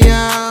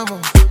Shariamo.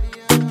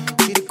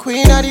 She the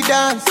queen of the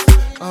dance.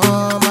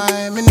 Oh,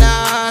 my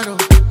Minaro.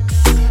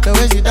 The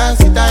way she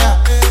dance it,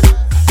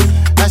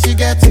 now she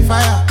gets it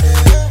fire.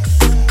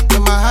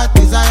 In my heart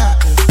desire.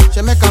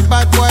 She make a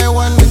bad boy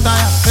one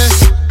retire.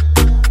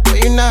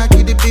 When you knock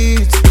the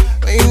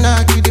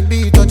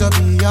beat, touch up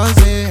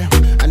Beyonce.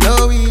 I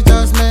know we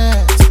just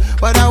met,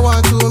 but I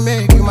want to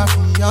make you my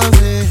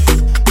fiance.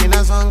 In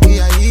a song for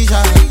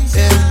Aisha,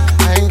 yeah.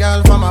 I ain't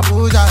girl from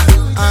Abuja.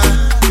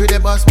 You the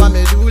boss, my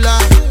medulla.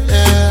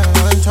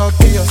 Yeah, one chop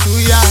for your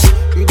suya.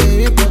 You the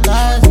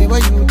hypnotize me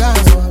when you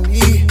dance for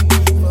me.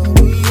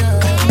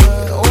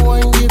 Don't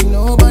want to give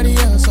nobody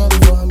else up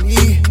for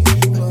me.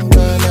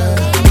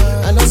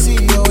 I don't see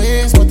your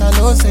waist, but I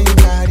know say you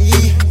carry,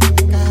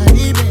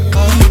 baby.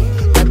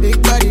 That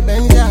big body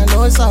bend, yeah, I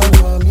know it's all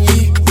for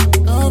me.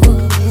 Oh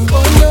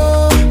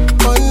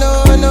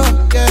no,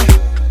 yeah.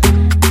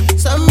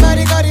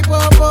 Somebody got it,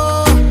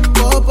 popo,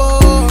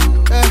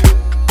 yeah.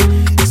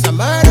 It's a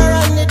murder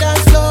on the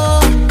dance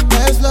floor,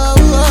 yeah.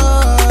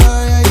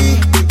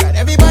 You got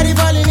everybody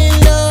falling in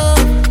love.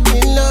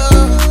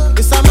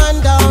 It's a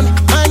man down,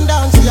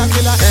 she a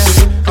killer,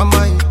 oh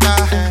my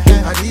God,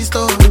 at this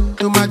store,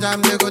 to my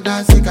jam they go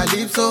dance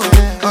calypso.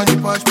 All the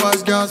posh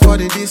girls for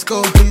the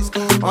disco.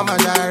 All my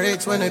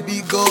directs when the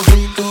beat go.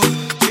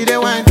 See the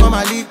wine for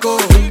my lico.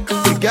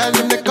 The girl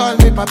them they call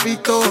me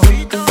Papito.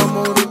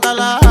 From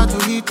Urutala to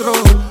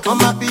Heathrow. All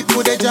my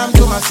people they jam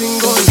to my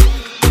single.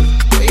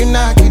 When you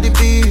knock the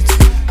beat,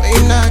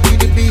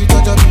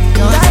 touch up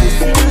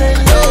Beyonce.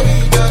 I know we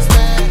just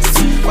met,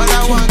 but I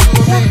want to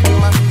make you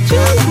my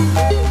fiance.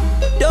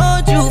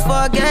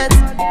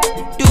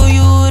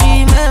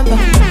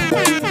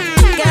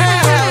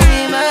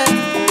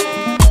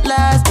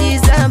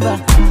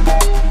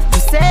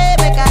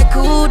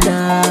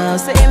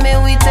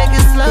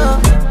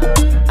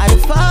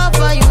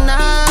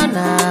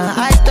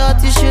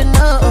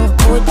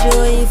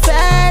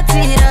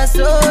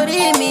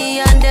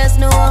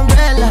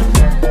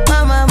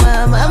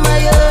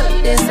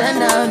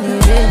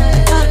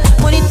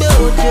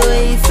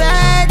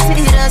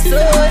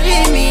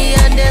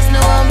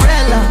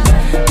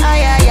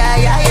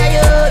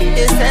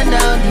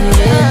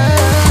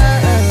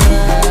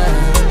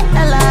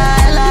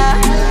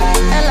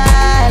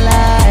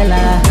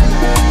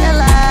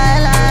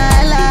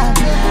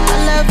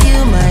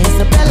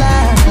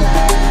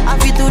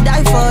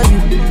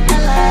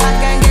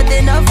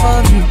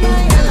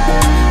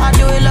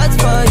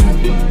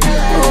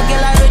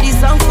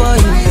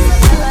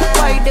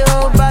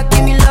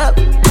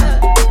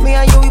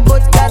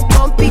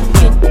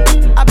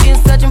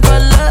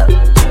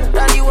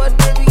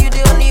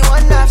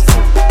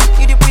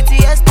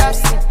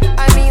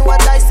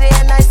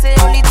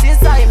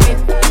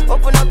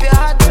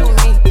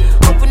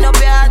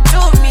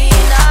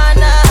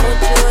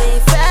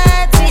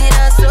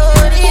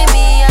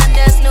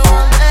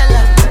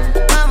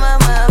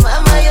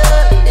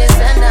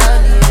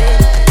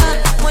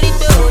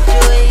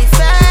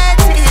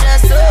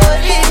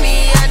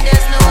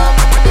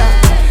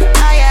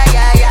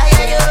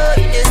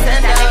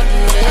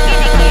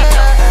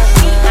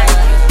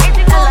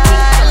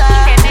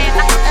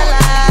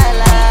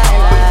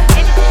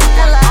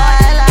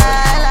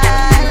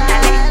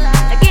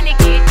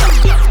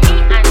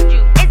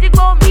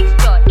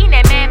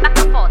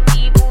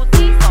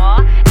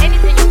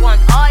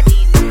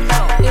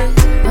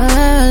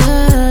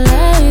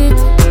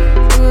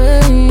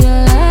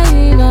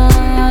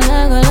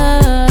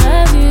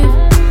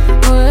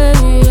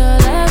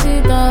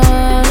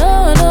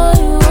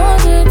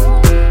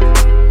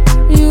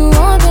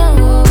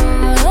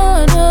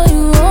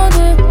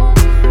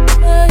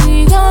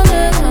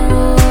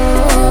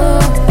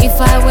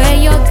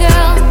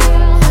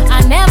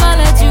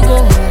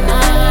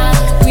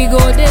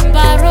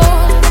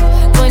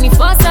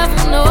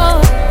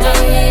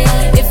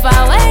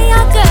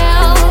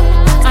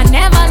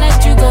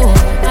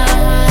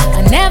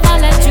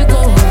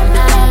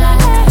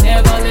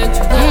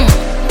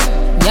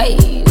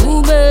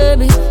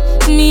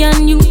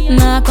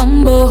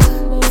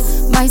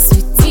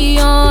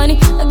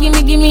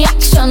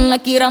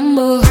 Jackie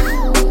Rambo.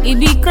 He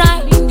be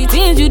crying, the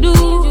things you do,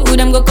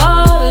 them go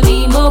call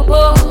me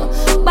mopo.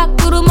 Back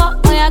to the mo,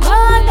 I go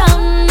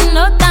down,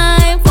 no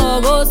time for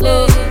go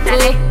slow.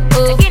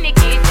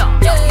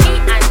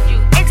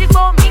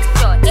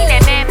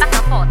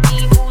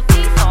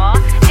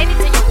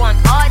 Anything you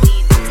want, all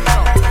these.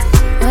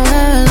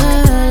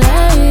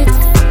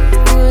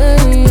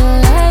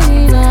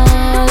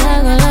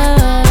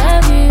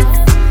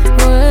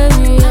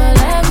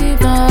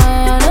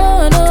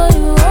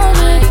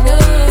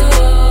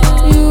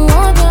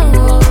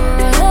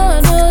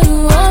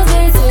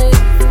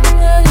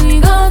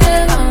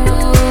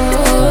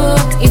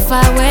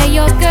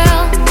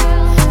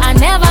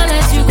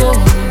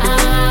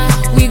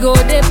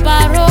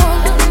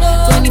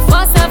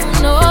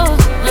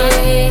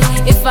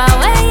 If I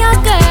were your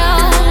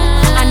girl,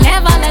 I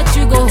never let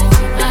you go.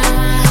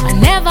 I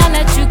never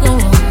let you go.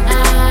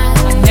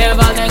 I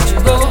never let you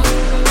go.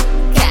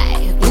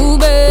 Okay. Ooh,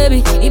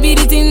 baby, it be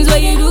the things where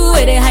you do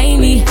where they hide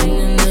me.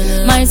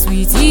 My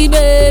sweetie,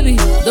 baby,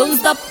 don't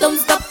stop,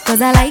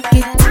 cause I like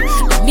it.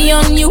 Be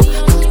on you,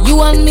 you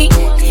on me.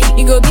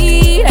 You go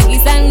be like a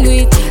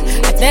sandwich.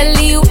 I tell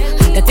you,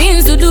 the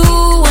things to do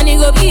when you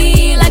go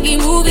be like a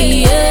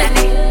movie, yeah.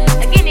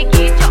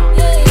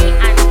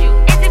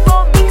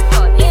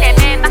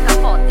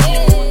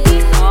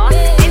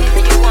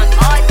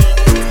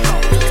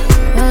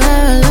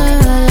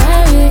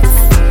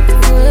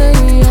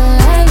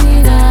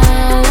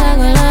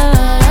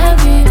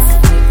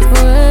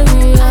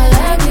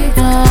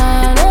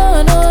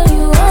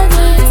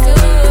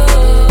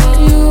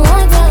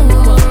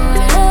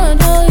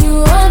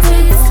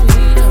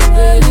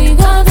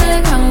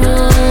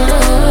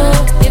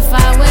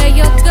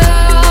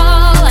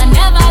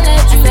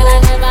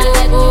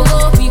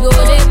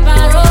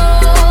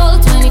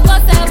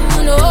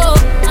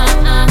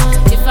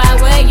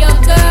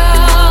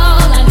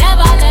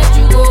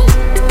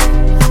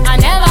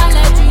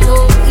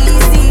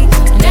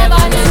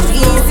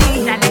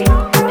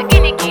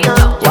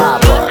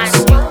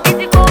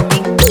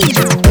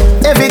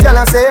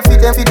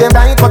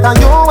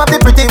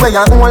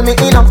 You hold me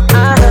in up.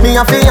 Me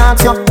a fi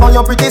ask you how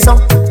you pretty so.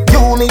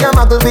 You me a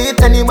muggle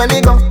with anywhere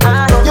me go.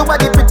 You are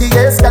the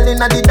prettiest girl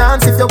inna the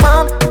dance. If you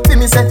want, fi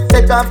me say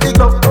take off the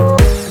glove.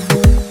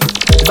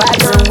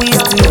 Vibes and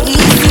weeds too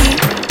easy,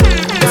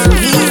 too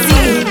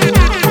easy.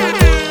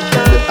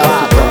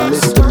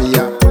 Listen me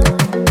up.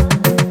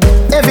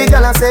 Every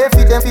girl I say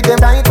fit them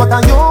tight, but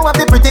you have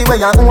the pretty way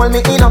you hold me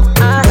in up.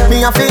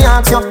 Me a fi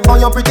ask you how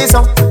you pretty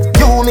so.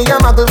 You me a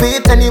muggle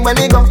with anywhere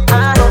me go.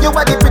 You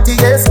are the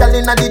prettiest girl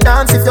inna the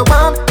dance. If you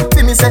want,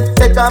 fi me say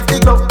take off the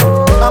glove.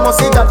 I must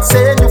see God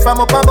saying you from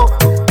up above.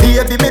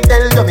 Baby me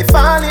tell you me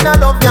fall in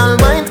love. Y'all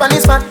mind pon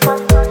this fat,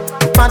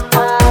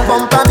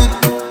 bump a bit.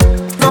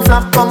 No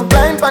flap, come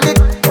climb pon it.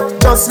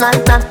 Just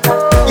like that,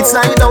 it's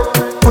slide out.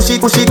 Push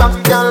it back,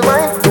 y'all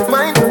mind. Y'all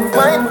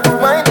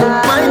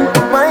mind.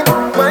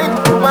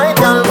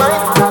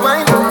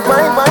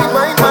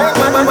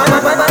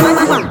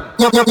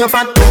 You're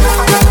fat.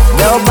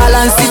 Girl,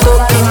 balance it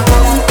up.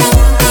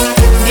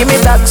 Give me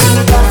that.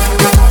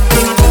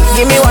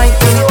 Give me wine.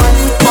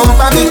 Bump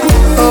a bit.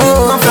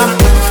 Oh,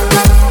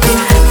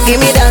 give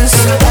me dance.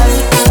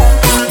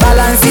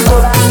 Balance it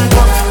up.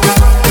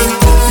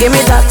 Give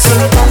me that.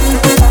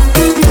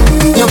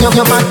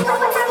 You're fat.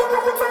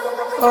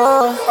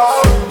 Oh,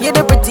 you're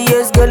the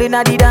prettiest girl in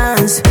the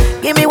dance.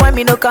 Give me one,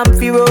 me no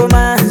comfy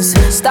romance.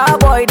 Star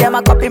boy, them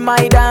a copy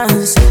my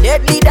dance.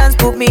 Deadly dance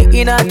put me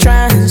in a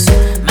trance.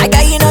 My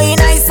guy, you know you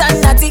nice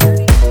and naughty.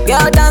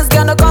 Girl dance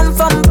gonna come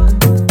from.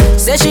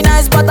 Say she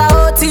nice but I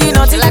OT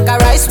naughty. Like a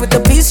rice with the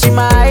peas, she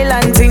my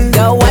island thing.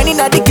 Girl wine in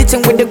the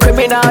kitchen with the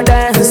criminal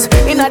dance.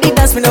 In the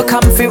dance, me no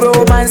comfy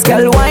romance.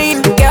 Girl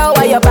wine, girl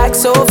why your back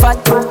so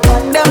fat?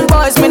 Them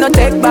boys me no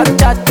take back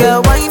chat.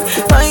 Girl wine,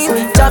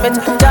 jam it,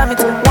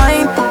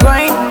 wine,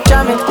 grind,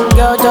 jam it.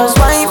 Girl just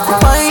wine.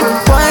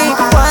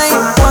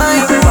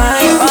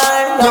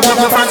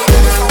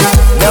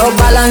 Girl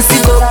balance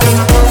it up.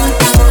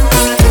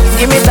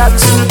 Give me that.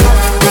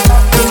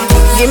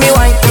 Give me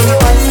wine.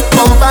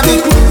 Bump a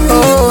bit.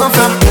 Oh,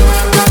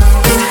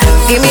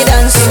 give me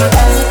dance.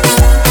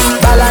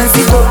 Balance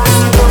it up.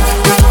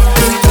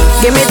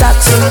 Give me that.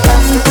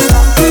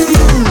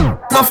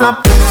 No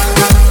flap.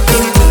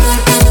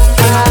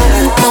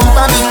 Bump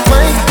a bit,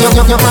 wine.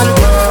 You're fat.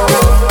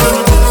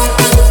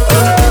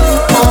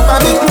 Bump a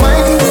bit,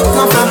 wine.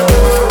 No flap.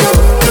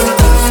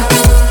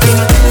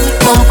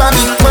 Bump a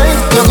bit, wine.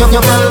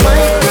 You're fat.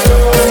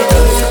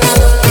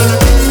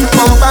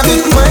 Bump a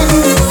bit, wine.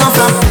 No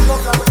flap.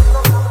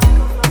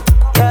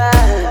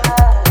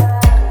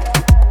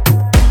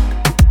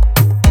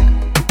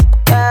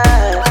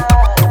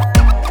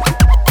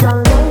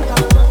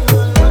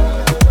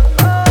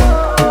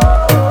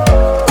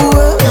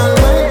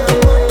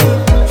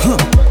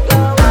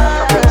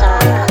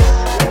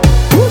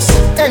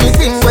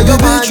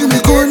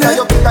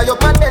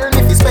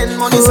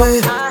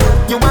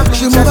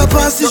 Je m'en vais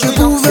pas si je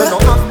pouvais.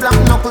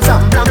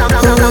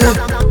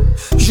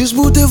 Juste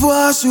pour te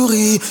voir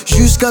sourire,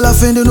 jusqu'à la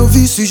fin de nos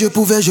vies, si je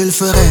pouvais, je le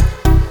ferais.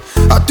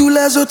 À tous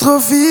les autres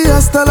filles,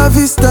 hasta la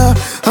vista.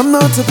 I'm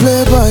not a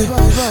playboy.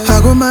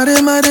 I go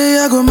marry, na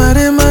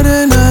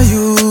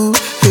you.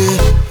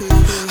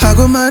 I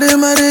go marry,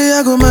 na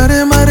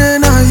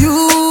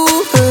you.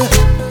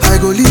 I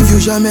go leave you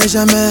jamais,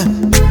 jamais.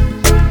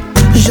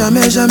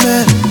 Jamais,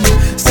 jamais.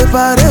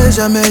 Séparé,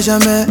 jamais,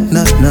 jamais.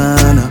 Na, na,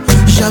 na.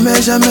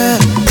 Jamais, jamais.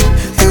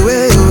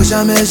 Oh,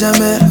 jamais,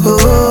 jamais.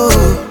 Oh,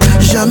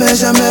 jamais,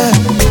 jamais.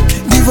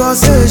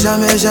 Divorcé,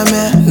 jamais,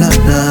 jamais. Na,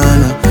 na,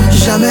 na.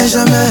 Jamais,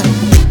 jamais.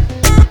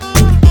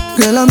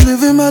 Girl, I'm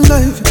living my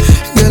life.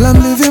 Girl, I'm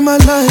living my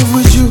life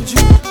with you.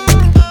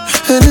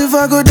 And if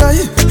I go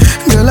die,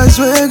 girl, I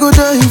swear I go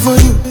die for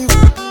you.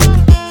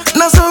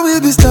 Now so we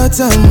be start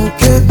time,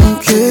 okay,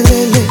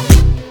 lele.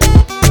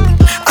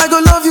 I go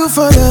love you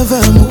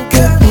forever,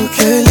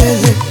 okay,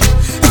 lele.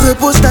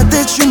 Repose ta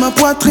tête sur ma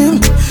poitrine.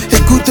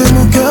 Écoute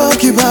mon cœur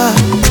qui bat.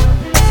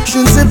 Je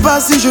ne sais pas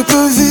si je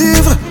peux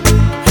vivre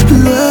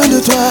loin de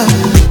toi.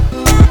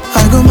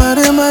 I go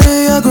marry, na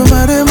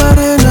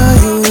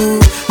you.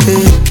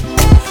 Hey.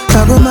 I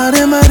go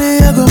marry, na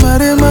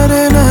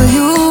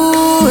you.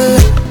 Hey.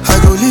 I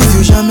go leave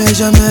you jamais,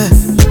 jamais.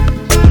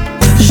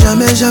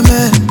 Jamais,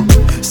 jamais.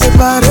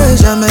 Séparé,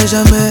 jamais,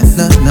 jamais.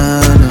 Na,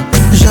 na, na.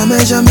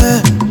 Jamais,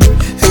 jamais.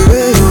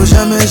 Hey, oh,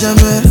 jamais,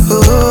 jamais.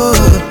 Oh,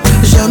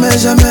 jamais,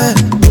 jamais.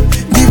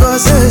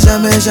 Divorcé,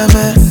 jamais,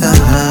 jamais. Ah,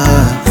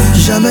 ah.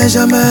 Jamais,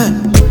 jamais.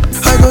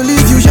 I go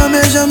leave you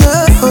jamais,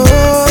 jamais.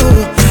 Oh,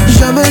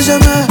 jamais,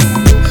 jamais.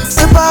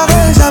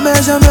 Séparé,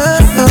 jamais, jamais.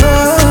 Oh,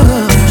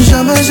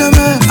 jamais,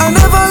 jamais. I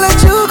never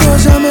let you go,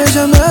 jamais,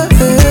 jamais.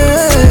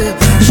 Hey,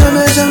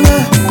 jamais,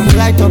 jamais.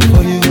 Light up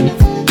for you.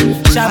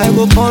 I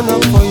go burn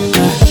up for you.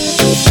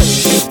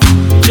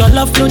 Your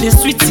love flow the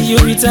sweet to you,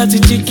 return to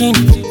chicken.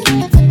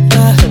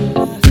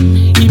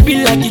 It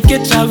be like you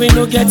get travel,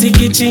 no get the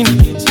kitchen.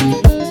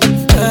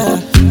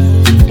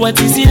 What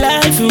is it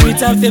life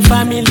without the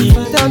family?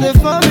 Without the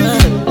family,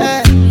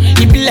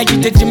 it be like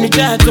you take Jimmy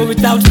Jato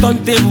without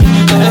turntable.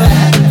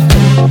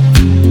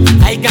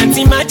 I can't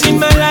imagine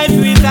my life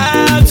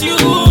without you.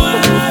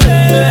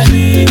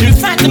 In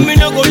fact, me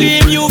no go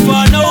leave you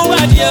for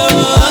nobody.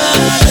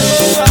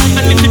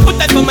 And if you put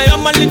that for my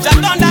own lips, I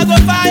don't go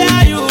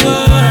fire you.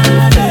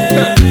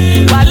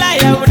 While I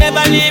will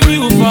never leave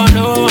you for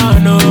no one.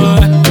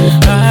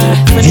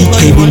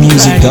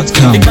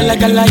 VKBmusic.com.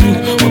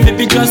 Oh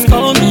baby, just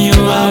call me,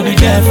 I'll be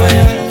there for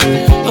you.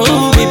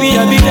 Oh baby,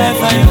 I'll be there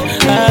for you.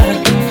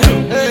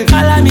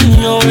 Follow me,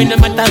 no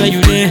matter where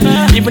you there.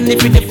 Even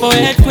if it's for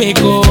earthquake,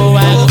 oh,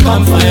 I will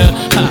come for you.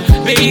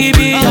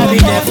 Baby, I'll be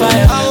there for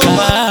you.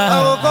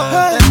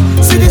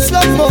 See this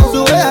love move,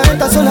 the way I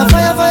enter, so na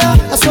fire, fire.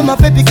 I saw my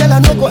baby girl, I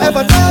no go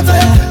ever tire.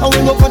 And we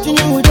go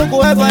continue, we don't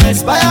go ever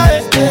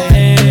expire.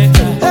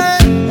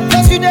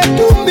 Cause you there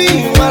to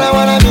me, while I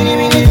wanna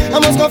mini. I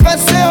must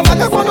confess, say I'm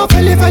back on no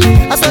belly. I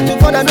swear to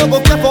God, I no go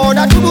care for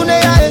that to do.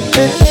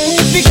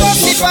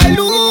 Because if I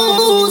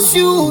lose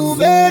you,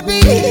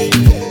 baby,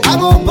 I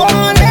go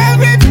burn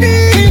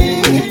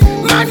everything.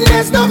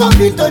 Madness no go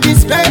fit to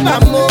describe a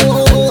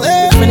more.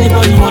 If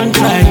anybody want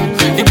try,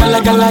 if I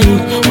like you,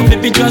 oh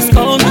baby, just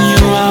call me,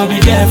 oh, I'll be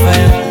there for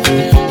you.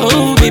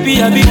 Oh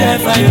baby, I'll be there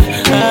for you.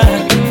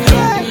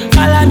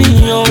 Follow me,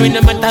 oh,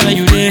 no matter where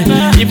you there.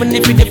 Even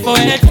if it's for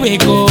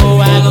earthquake, oh,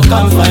 I go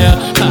come for you.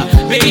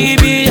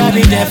 Baby, I'll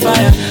be there for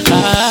you.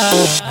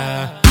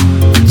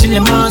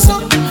 Chillin' monster,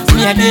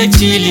 me a day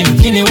chillin',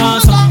 Guinea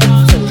wants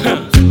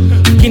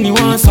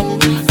some.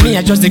 Me I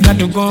just got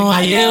to go,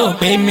 I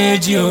pay me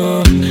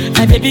you.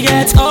 My baby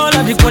gets all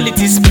of the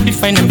qualities, baby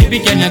fine and baby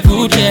girl a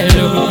good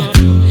hello.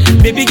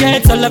 Baby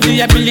gets all of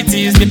the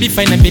abilities, baby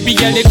fine and baby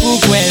girl they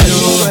cook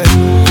well.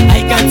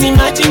 I can't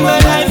imagine my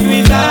life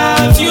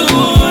without you.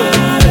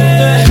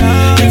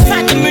 In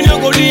fact, me no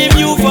go leave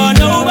you for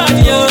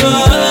nobody.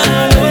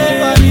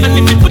 And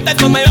if you put that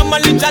for my own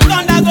lips, I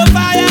don't go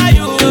fire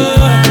you.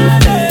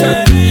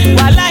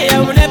 While I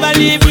will never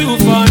leave you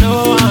for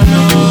no one.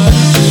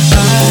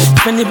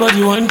 If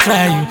anybody want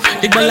try you,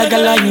 they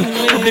gala you.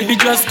 Oh baby,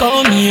 just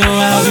call me, oh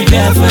I'll be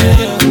there for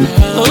you.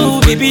 Oh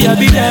baby, I'll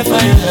be there for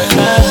you.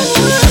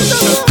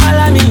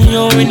 Follow me,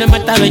 oh no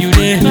matter where you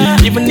there.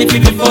 Even if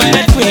it's for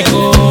earthquake,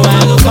 oh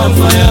I'll come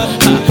for you.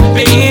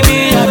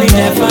 Baby, I'll be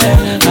there for you.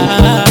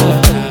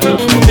 Oh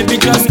baby,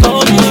 just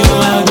call me,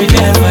 oh I'll be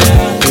there for you.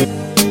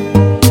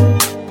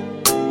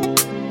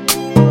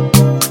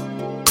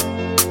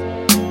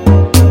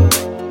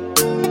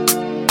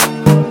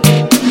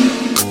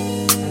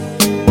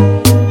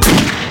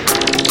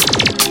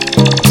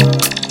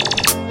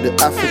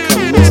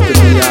 African Mr.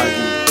 Miyagi,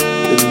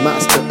 the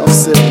master of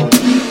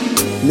ceremony,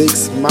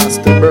 Mix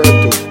Master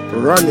Berto,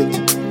 run it.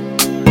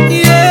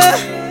 Yeah.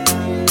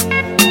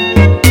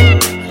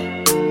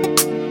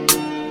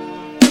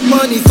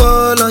 Money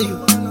fall on you,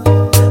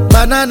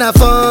 banana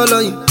fall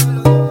on you,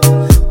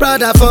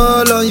 Prada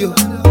fall on you,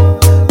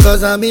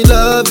 cause I'm in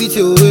love with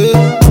you.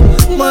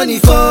 Money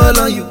fall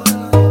on you,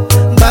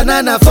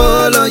 banana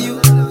fall on you,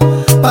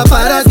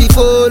 paparazzi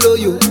follow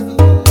you,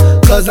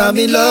 cause I'm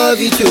in love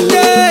with you.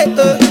 Yeah,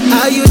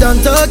 are you done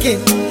talking?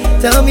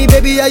 Tell me,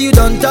 baby, are you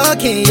done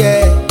talking?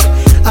 Yeah.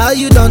 Are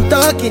you done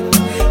talking?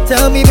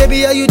 Tell me,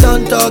 baby, are you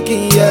done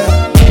talking? Yeah.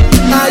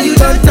 Are you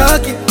done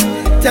talking?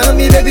 Tell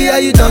me, baby, are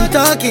you done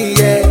talking?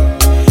 Yeah.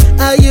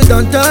 Are you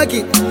done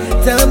talking?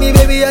 Tell me,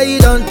 baby, are you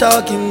done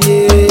talking?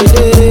 Yeah.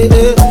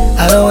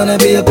 I don't wanna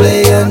be a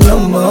player no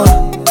more.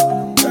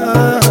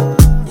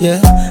 Yeah.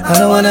 I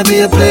don't wanna be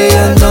a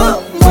player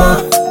no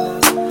more.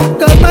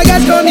 Cause my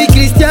guys call me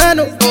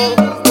Cristiano,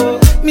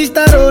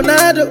 Mr.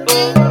 Ronaldo,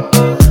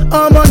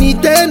 I'm on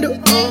Nintendo.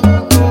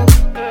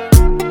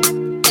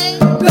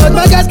 Cause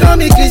my guys call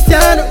me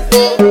Cristiano,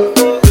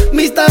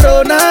 Mr.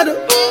 Ronaldo,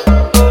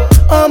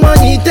 I'm on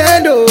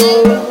Nintendo.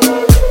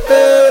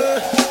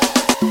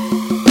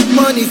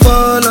 Money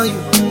fall on you,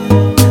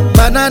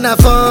 banana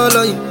fall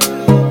on you,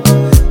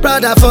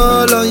 Prada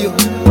fall on you.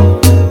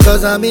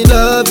 Cause I'm in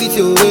love with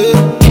you.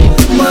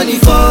 Money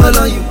fall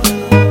on you,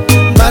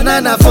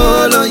 banana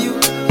fall on you,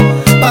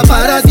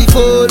 paparazzi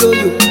follow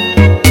you.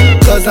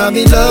 Cause I'm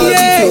in love with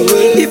you.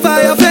 If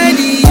I offend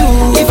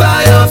you,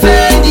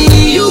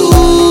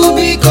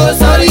 because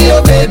sorry,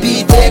 oh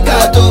baby, take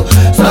out.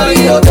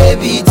 Sorry, oh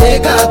baby,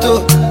 take out.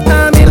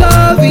 I'm in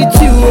love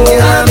with you.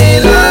 I'm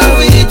in love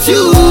with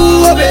you.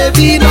 Oh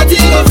baby,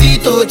 nothing of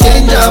it to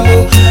change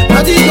amo.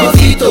 Nothing of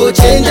it to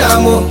change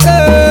amo.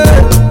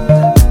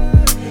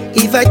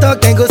 If I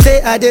talk, then go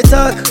say I dey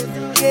talk.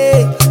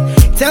 Yeah.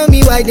 Tell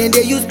me why then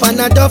they use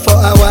Panadol for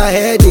our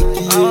headache.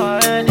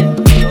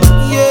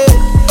 Yeah.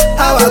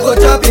 How I go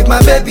chop if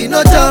my baby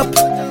no chop?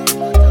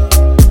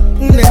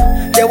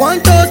 They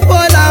want to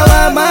spoil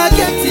our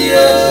market.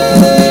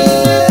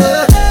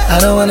 Yeah. I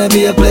don't wanna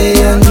be a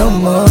player no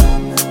more.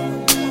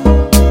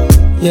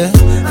 Yeah.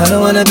 I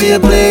don't wanna be a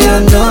player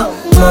no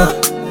more.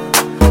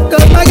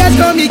 Cause my guys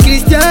call me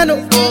Cristiano,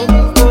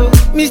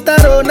 Mr.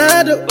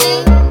 Ronaldo,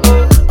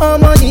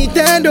 I'm on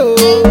Nintendo.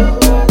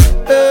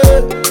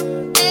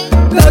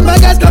 Cause my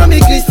guys call me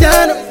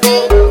Cristiano,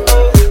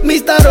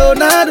 Mr.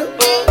 Ronaldo,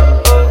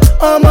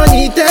 I'm on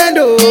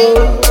Nintendo.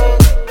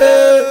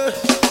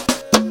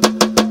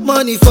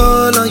 Money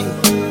fall on you,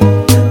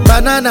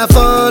 banana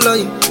fall on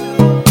you,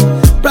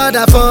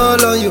 Prada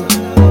fall on you.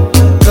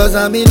 Cause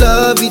I'm in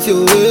love with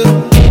you.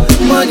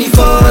 Money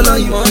fall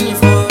on you,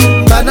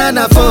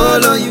 banana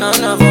fall on you,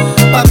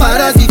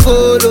 paparazzi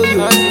follow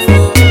you.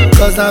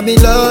 Cause I'm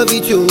in love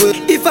with you.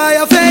 If I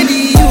offend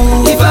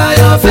you,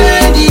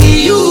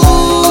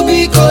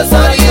 because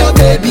sorry, oh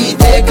baby,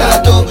 take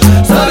out.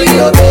 Sorry,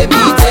 oh baby,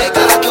 take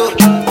out.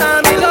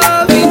 I'm in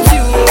love with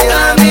you.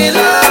 I'm in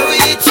love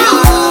with you.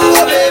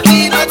 Oh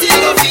baby,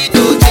 nothing of it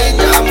to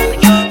change amo.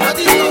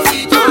 Nothing of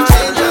it to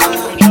change amo.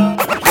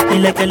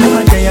 Like a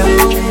love jaya.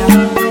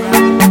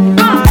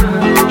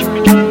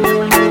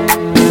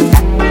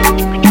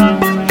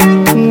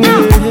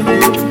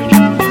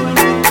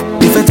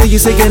 If I tell you,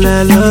 say girl,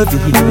 I love you,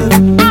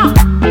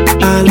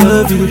 I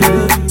love you.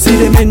 See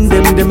them and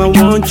them I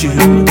want you,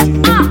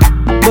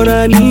 but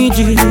I need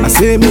you. I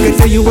say make I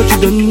tell you what you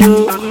don't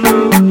know.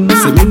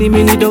 Say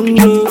many don't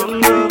know.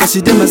 I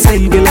see them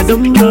aside, girl, I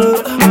don't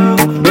know.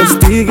 But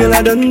still, girl,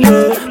 I don't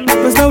know.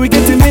 Cause now we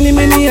get to many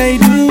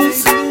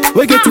ideas.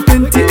 We get to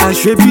plenty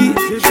ashrebi.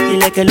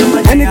 Like a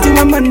luma. Anything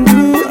a man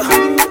do,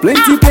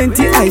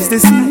 plenty eyes they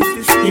see.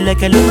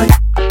 Like a luma.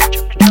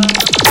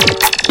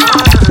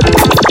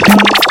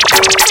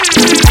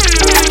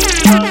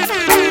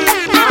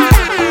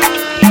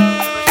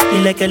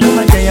 Like a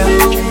luma jaya.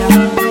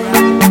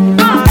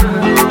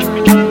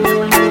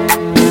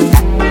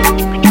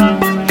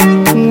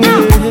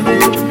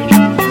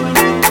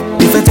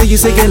 If I tell you,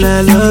 say girl,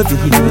 I love you,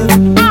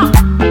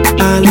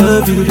 I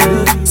love you.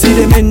 See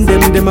them and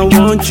them I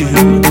want you,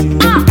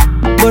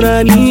 but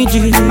I need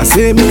you. I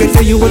say make I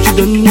tell you what you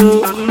don't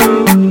know.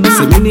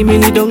 Say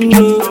many don't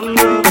know.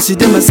 I see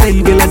them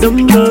aside, girl, I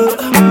don't know.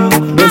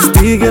 But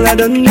still, girl, I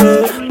don't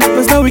know.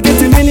 Cause now we get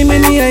to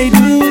many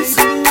ideas.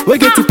 We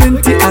get to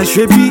plenty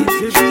ashrebi.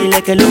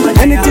 Like a luma.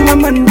 Anything a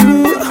man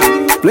do,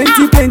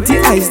 plenty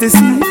eyes they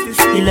see.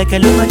 Like a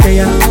luma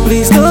jaya.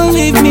 Please don't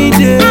leave me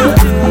there.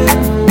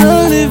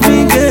 Don't leave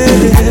me there.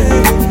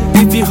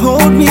 If you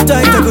hold me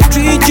tight, I go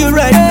treat you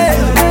right.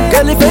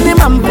 Girl, if any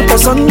man put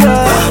us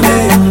under,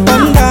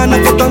 thunder,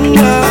 not for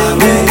thunder.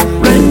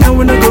 Right now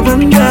we not go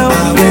run down.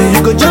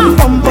 You go jump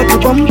bumper to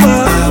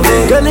bumper.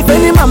 Girl, if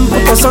any man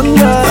put us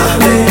under,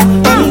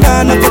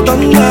 thunder, not for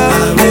thunder.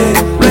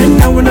 Right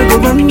now we not go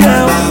run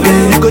down.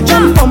 You go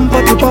jump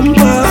bumper to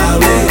bumper.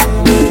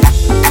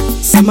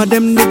 Some of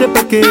them need the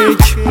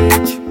package.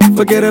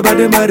 Forget about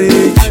the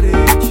marriage.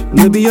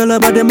 Maybe all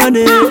about the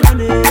money,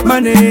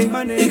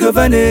 it go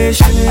vanish.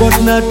 But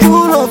not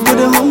true love go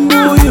to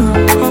humble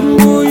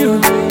you.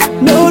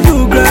 No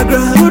do gra.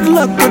 Good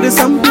luck go to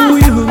sample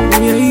you.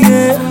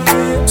 Yeah.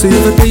 So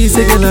if I tell you,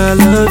 say girl, I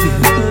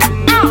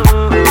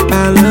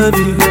love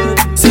you.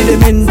 See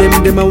them and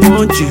them I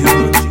want you.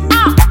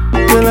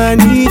 Girl, I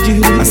need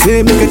you. I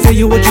say make I tell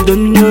you what you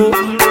don't know.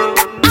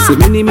 Say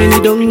many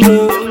don't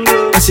know.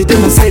 I see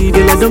them aside,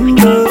 girl, I don't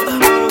know.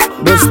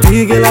 But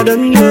still, girl, I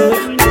don't know.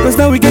 Cause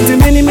now we get to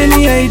many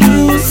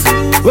ideas.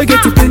 We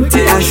get to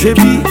plenty ash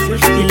baby.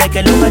 You like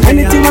a look at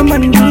anything a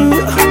man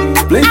do.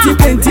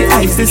 Plenty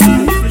eyes to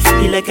see.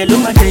 You like a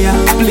look at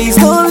please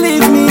don't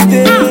leave me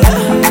there.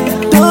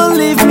 Don't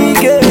leave me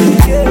girl.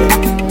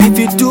 If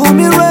you do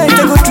me right,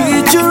 I go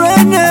treat you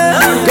right now.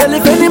 Girl,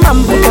 if any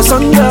man put us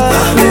under,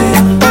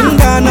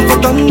 thunder, not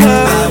for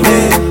thunder.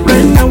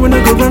 Right now when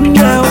I go run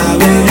down,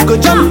 you go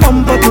jump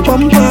bumper to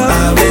bumper.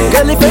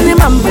 Girl, if any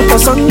man put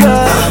us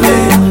under,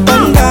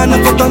 thunder,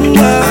 not for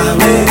thunder.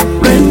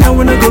 Right now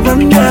when I go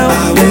run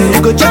down,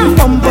 you go jump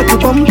bumper to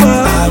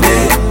bumper.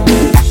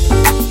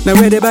 Now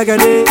where the bag of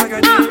day,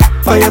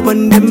 fire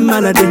burn them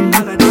all of them.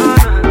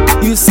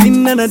 You see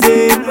none of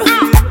them,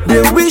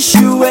 they wish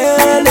you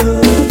well.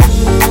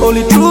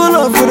 Only true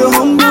love will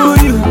humble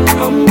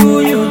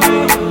you.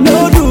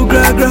 No do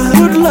gra gra,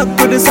 good luck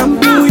for the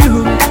sample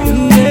you.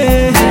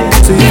 Yeah.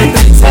 So you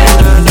can say I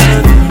love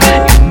you,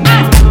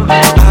 I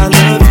love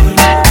you.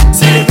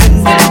 Say the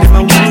bend them I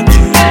want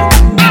you,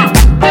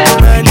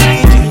 I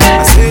need you.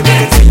 I say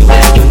baby tell you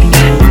what I don't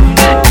do.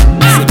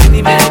 Say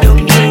many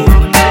don't know.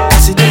 I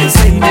see them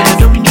say me I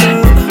don't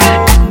know.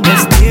 But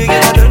still get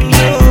I don't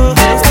know.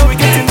 So we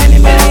get to many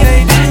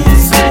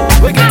ideas.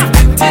 We get to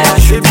plenty I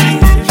should be.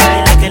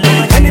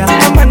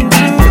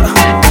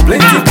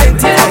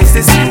 Plenty eyes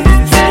to see.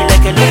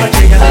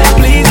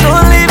 Please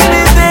don't leave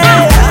me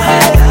there.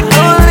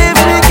 Don't leave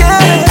me,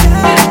 girl.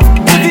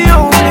 If you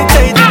only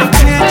take to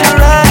treat you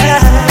right.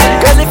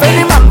 Girl, if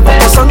any man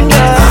put us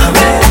under,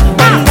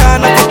 thunder,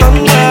 not for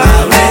thunder.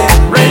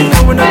 Right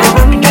now when I go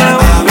run down,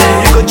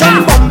 you go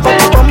jump bumper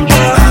to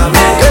bumper.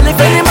 Girl, if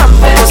any man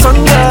put us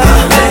under,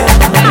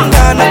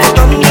 thunder, not for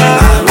thunder.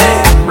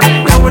 Right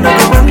now when I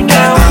go run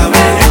down,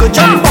 you go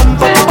jump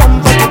bumper to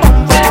bumper to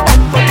bumper to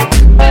bumper.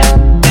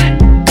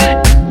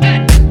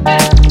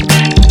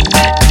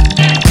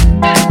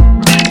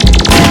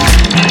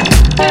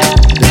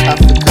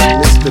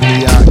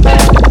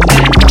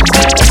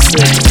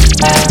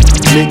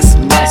 Mix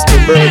Master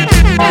Bird,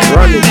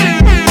 running.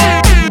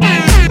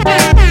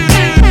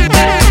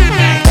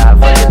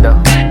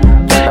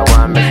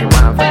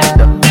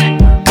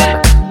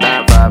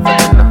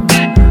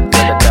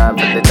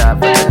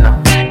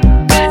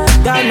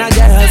 Ghana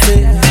girl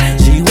say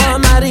she want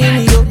marry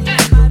me yo.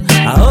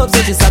 I hope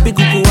say she sabi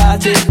kuku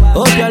wache.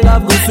 Hope your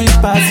love go sweet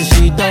past the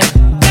shit up.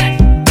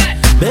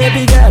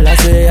 Baby girl, I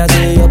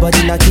say your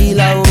body na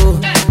killer oh.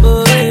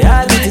 Oh,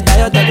 yeah, I get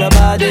tired of your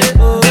body.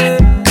 Oh,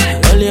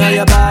 only on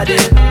your body.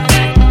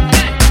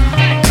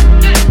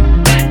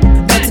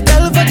 That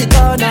girl for the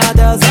corner,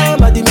 there's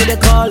somebody made a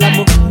call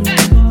I'm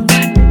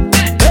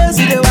hey,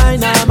 see the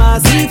wine, I'm a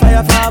see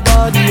fire for her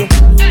body.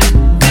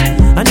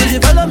 And if you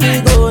follow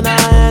me, go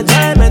now,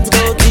 enjoyment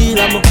go kill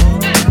I'm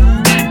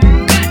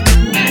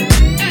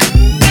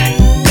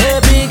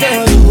baby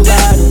girl, you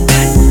bad.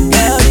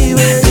 Girl, the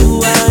way you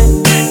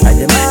whine, I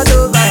demand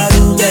over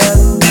you, girl.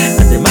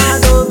 I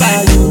demand over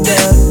you,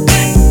 girl.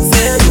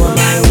 Say you are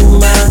my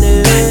woman,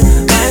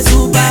 my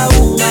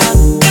superwoman.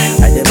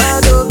 I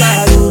demand over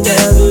you,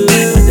 girl.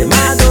 I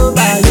demand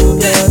over you,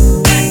 girl.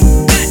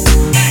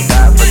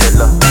 Die for the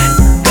love,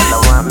 girl I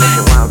want make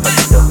you want for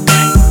the dough.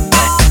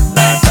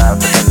 Die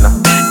for the love,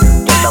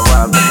 girl I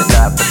want make you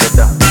die for the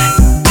dough.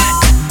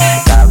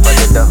 Die for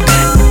the dough,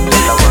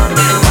 girl I want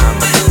make you want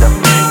for the dough.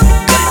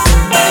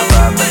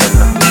 Die for the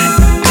love,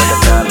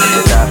 girl I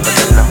die for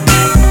the love.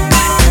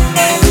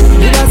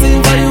 If I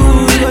sing for you,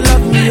 you gon'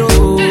 love me, oh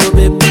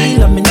baby,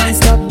 love me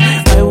non-stop.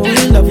 I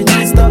will love you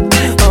non-stop.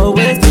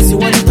 Always kiss you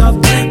on the top,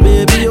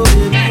 baby, oh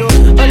baby,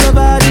 oh. All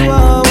over the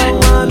world, I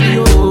want me,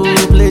 oh.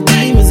 Play the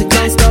music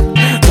non-stop.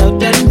 Tell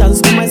them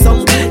dance to my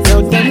song.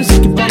 Tell them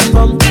shake it bum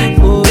bum,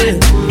 oh yeah.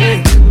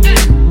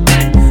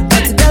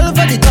 That girl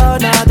for the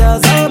corner,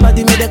 there's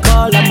somebody made a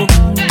call, I'm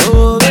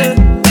oh yeah.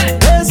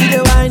 They see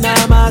the wine,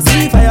 I'm a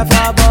see fire for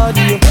her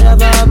body, oh, fire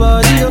for her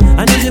body, oh.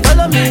 And if you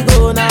follow me,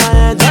 go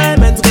now,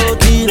 enjoyment go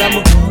kill,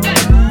 I'm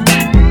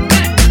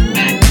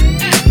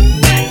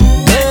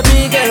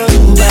baby girl,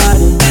 you bad.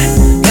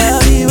 Girl,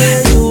 the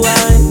way you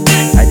whine,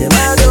 I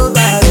demand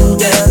over you,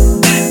 girl.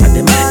 I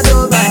demand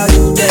over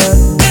you, girl.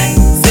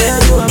 Say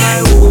you are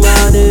my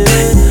woman,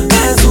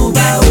 my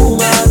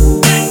superwoman.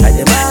 I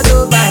demand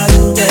over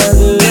you, girl.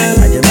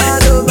 I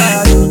demand over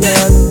you,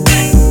 girl.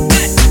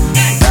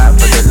 Die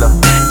for the love,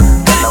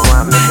 girl I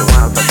want make you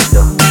want for the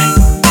dough.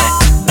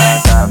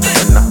 Die for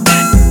the love,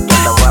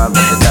 girl I want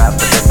make you die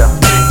for the dough.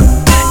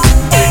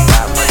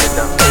 Die for the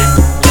dough,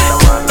 girl I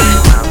want make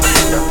you want for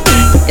the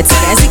dough. It's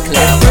Kazi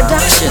Clef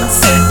Productions.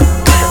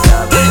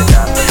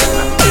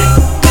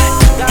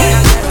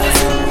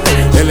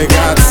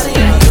 Elegance,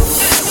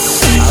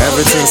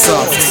 everything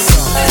soft.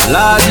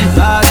 Ladi,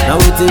 now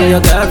waiting your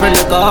girlfriend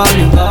to call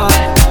me.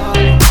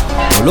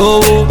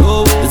 Low,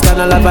 this kind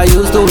of life I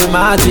used to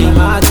imagine.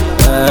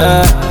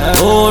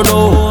 Oh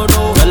no,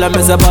 girl I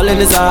miss a ball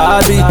and it's a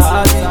habit.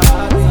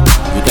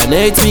 You can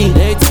hate me,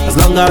 as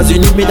long as you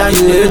need me, then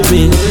you hate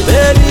me.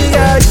 Baby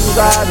girl, you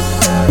got it.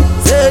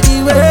 Say the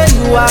way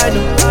you whine,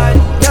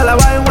 girl I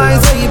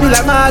whine, say you be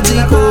like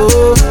magic,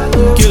 oh.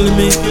 Kill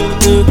me,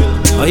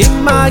 oh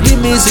Ima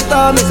give me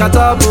sita make a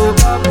tapo,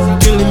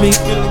 killing me.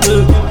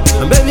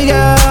 And baby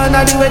girl,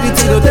 not the way the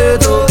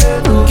potato,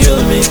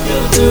 kill me.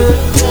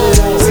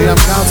 See, I'm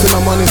counting my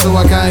money so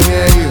I can't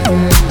hear you.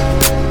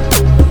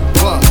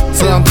 What?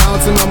 See, I'm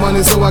counting my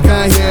money so I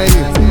can't hear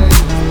you.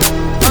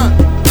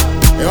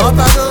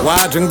 Why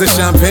I drink the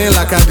champagne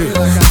like I do?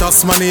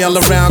 Toss money all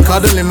around,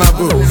 cuddling my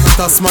boo.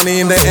 Toss money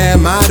in the air,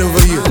 mad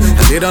over you.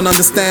 And they don't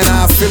understand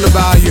how I feel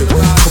about you.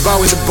 About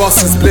with the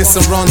bosses, bliss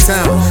and run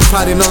town.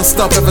 Party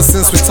non-stop ever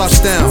since we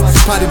touched down.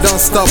 Party don't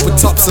stop with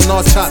tops and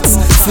all chats.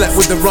 Slept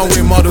with the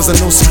runway models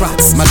and no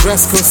scraps. My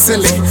dress goes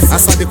silly,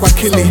 as I kwa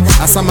killy.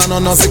 As a man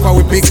on us,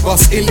 with big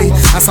boss illy.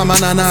 As a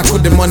man I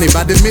could the money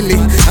by the milli.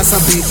 As I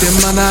beat them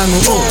man I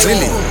know, oh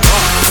really?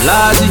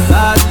 Lazy,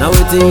 now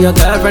waiting your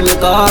girlfriend to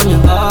call me.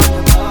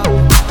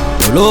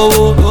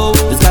 Low,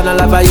 this kind of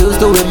life I used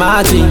to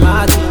imagine.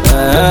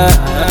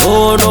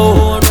 Oh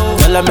no,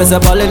 tell them it's a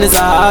ballin' is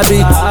a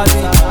habit.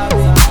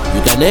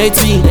 You can hate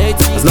me,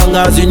 as long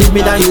as you need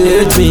me, then you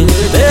hate me.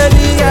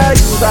 Baby girl,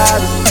 you got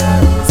it.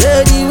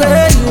 Say the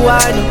way you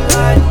whine it.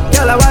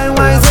 Girl, I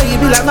wine, so you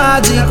be like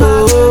magic.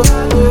 Oh,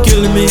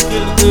 kill me.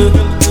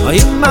 Oh,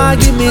 you might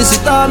give me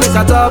sit down, make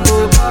a top.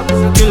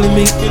 Kill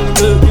me.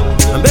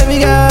 And baby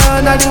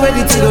girl, not the way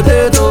the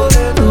potato,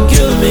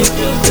 kill me.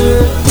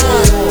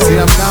 See,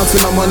 I'm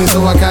counting my money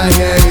so I can't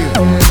hear you.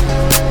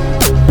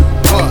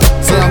 What?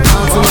 See, I'm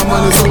counting my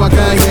money so I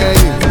can't hear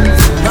you.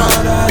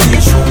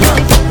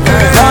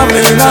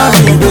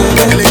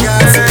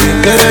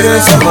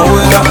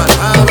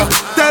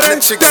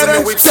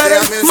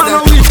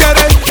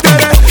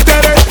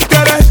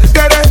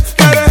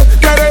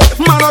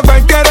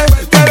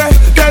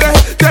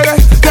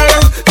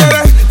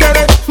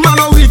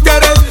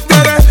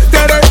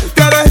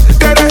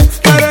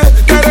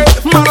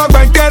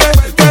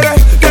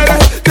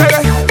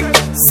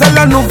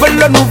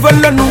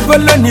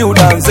 Nouvelle new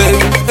dance, hey.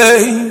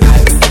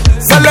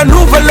 C'est la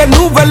nouvelle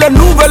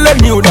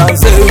new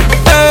dance,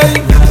 hey.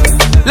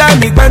 Let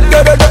me bend,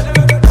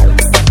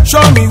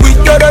 show me we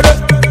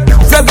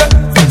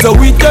the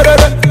we me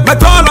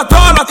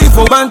taller, if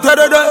you bend,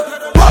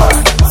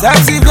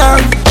 sexy girl,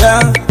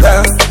 yeah,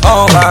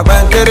 on va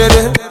bend,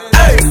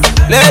 hey.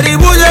 Lady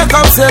bouge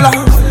comme c'est là,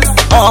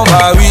 on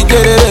va we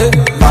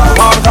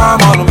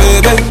come on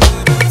baby,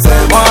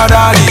 c'est moi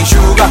daddy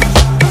sugar,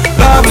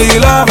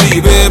 lovely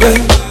baby.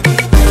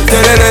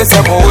 Tere se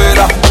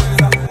moverá.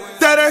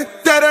 Tere,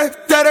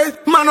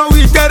 mano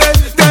we tere,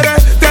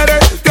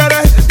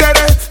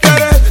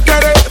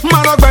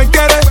 mano ven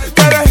tere,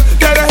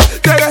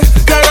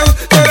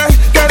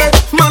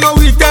 mano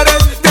we tere,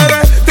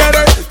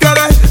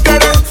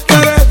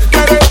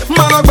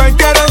 mano ven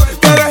tere.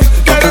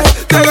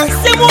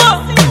 C'est moi.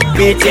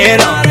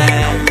 Pétirone,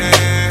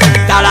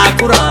 t'as la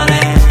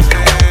couronne,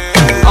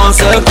 on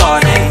se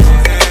connaît,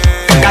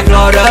 la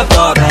gloire de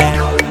problème.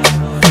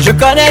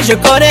 Je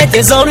connais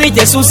tes ennuis,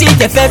 tes soucis,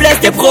 tes faiblesses,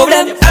 tes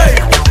problèmes.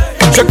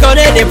 Je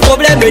connais des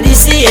problèmes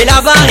d'ici et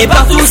là-bas et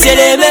partout c'est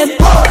les mêmes.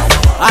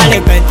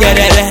 Allez, ben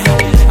terere,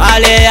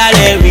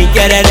 allez, oui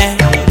terere.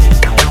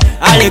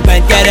 Allez,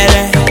 ben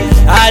terere,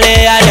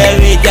 allez,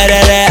 oui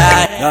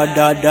terere.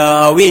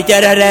 Do, oui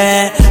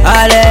terere.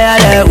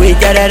 Allez, oui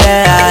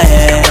terere.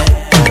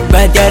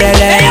 Ben terere.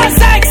 Hey, you're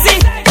sexy,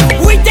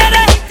 oui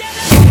terere.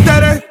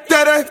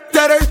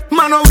 Tere,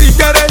 mano oui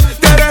tere.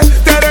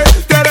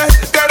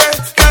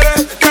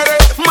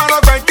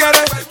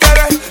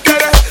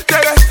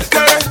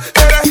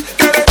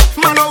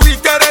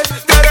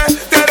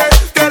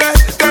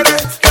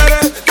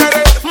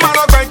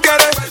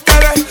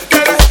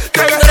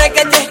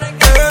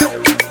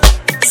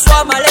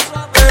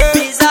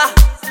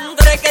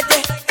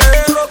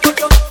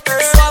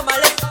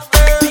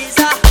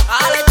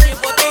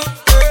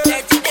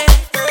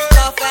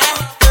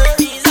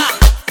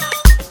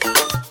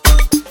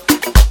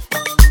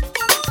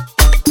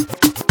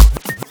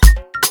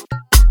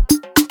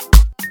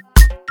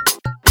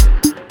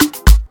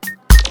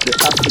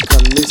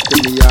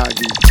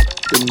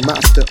 The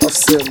master of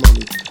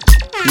ceremony,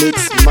 Mix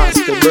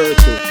Master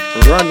Berto,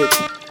 run it.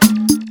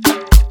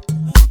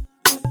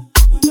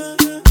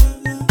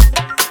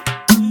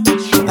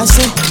 I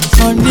say,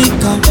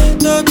 Monica,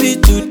 no be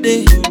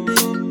today.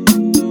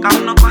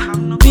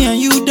 Me and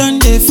you done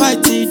they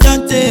fight,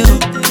 don't they?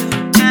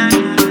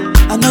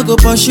 I no go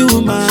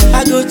pursue man,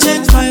 I go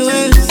change my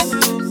ways.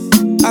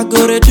 I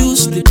go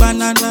reduce the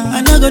banana,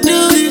 I no go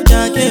do it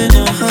again.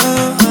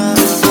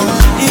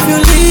 If you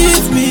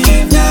leave me,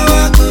 now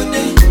I go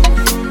there.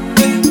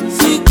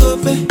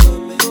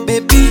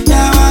 Baby,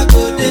 now I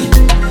go there.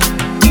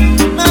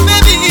 My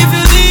baby, if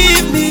you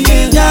leave me,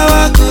 now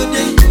I go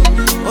there.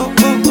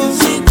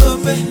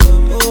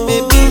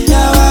 Baby,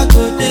 now I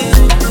go there.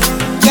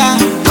 Yeah,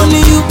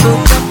 only you go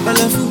chop a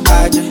fool,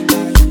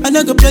 I no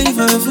go play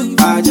for a fool,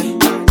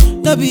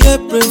 no be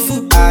April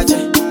fool,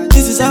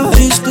 this is how I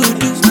used to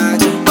do.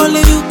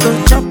 Only you go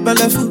chop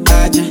a fool,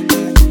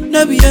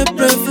 no be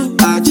April fool,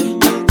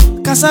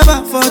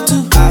 cassava for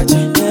two,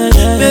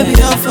 baby,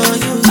 all for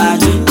you.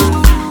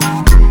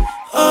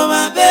 Oh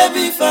my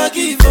baby,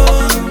 forgive, oh.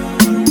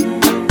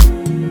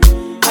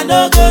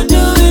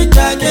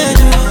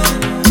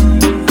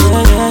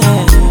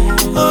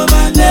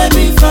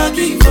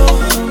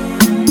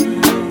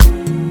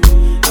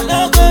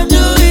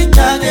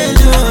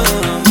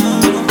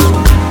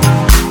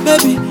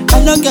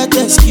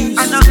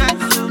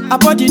 her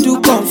body do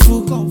kung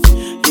fu.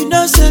 You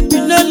know, say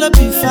Pinelo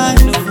be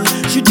fine, no.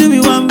 She do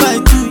it 1 by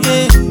 2,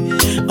 yeah.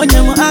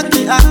 Onyemo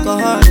aki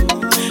alcohol.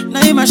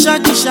 Now you my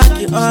shaki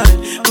all.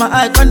 My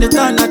eye on the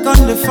turn, I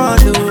on the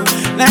follow.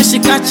 Now she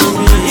catching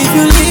me. If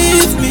you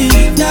leave me,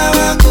 now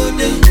I go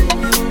there.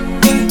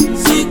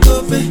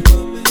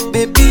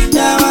 Baby,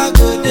 now I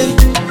go there.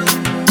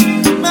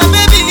 My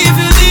baby, if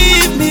you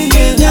leave me,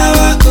 now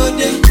I go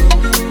there.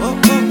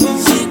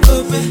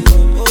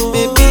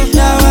 Baby,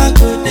 now I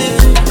go there.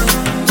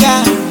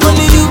 Yeah,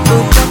 only you go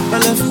pop my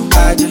food.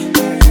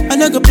 I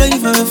no go play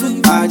for my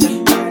food.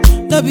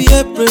 No be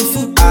April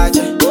food.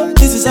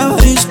 This is how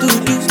I used to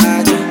do.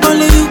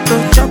 Only you go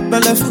chop my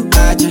food.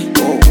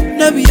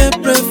 No be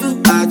April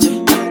food.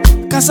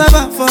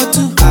 Cassava for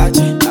 2.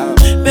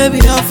 Baby,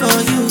 all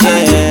for you.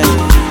 Yeah.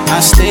 I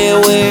stay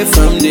away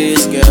from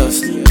these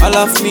girls. All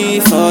of me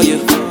for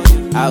you.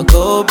 I'll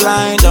go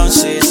blind on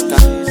sister.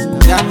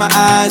 Got my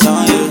eyes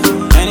on you.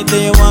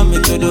 Anything you want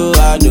me to do,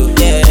 I'll do.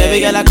 Yeah, every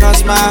girl I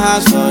cross my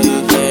house for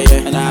you.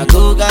 Yeah. And I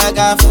go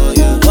gaga for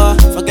you. Oh,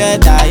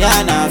 forget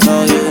Diana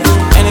for you.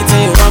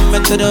 Anything you want me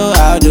to do,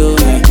 I'll do.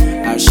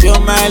 Yeah. I'll show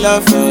my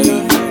love for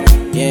you.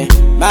 Yeah,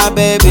 my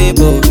baby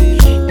boo.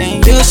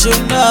 And you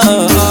should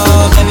know,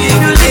 baby, if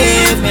you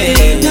leave me,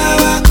 now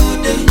I go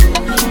there.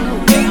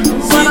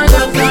 When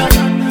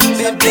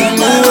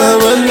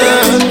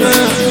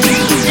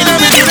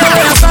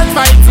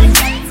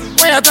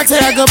I talk, say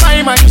I go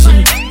buy my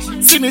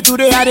shit. See me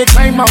today, I dey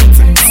climb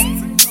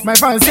mountains. My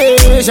fans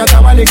say, shut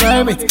up while they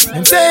climb it.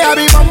 Them say I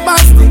be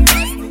bombastic.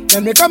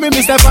 Them they call me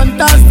Mr.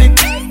 Fantastic.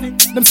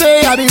 Them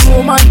say I be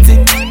romantic.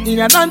 In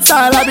a dance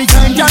hall, I be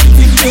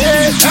gigantic.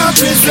 Yeah, now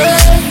they say,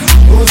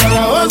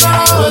 Ozara,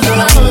 Ozara,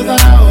 Ozara,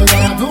 Ozara,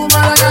 Ozara, do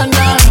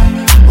Maragana.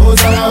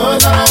 Ozara,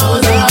 Ozara,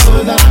 Ozara,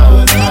 Ozara,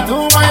 Ozara, do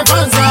my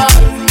fans.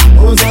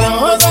 Ozara,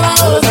 Ozara,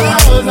 Ozara,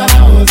 Ozara,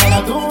 Ozara,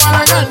 do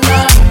Maragana.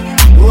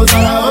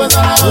 Ozara,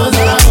 Ozara,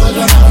 Ozara,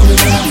 Ozara,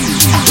 Ozara.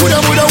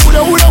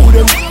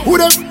 Who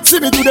them? See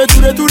me today.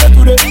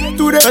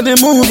 And the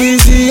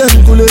movies,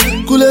 and cool.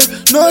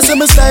 No, say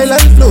my style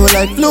and flow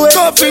like fluid.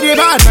 Go for the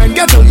bad man,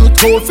 get on you,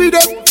 go for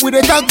them. With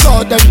the talk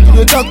God, then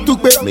you talk to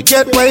pay. Me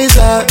get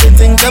wiser, they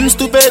think I'm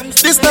stupid.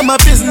 This not my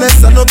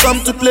business, I no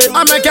come to play.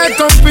 I make a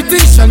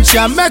competition, she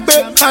a make me.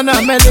 And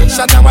I make it,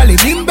 shut up while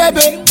it in,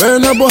 baby.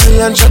 Burn a boy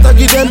and shut up,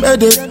 give them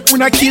headache.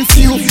 When I kill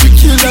you, we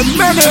kill them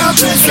many. I'm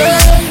say,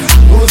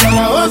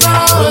 Ozara,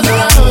 Ozara,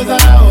 Ozara,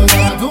 Ozara,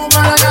 Ozara, do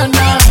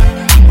Maragana.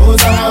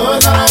 Ozara,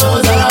 Ozara,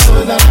 Ozara,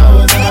 Ozara,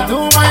 Ozara, do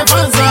my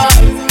fanza.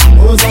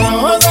 Ozara,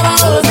 Ozara,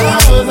 Ozara,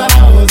 Ozara,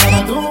 Ozara,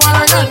 do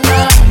Maragana.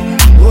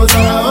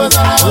 Ozara,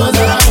 Ozara,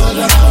 Ozara,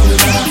 Ozara,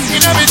 Ozara. You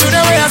know me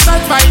today when I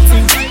start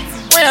fighting.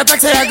 When I talk,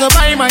 say I go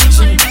buy my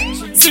shit.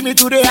 See me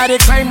today, I dey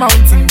climb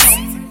mountains.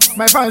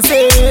 My fans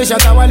say,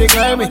 shut up while they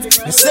climb it.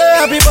 They say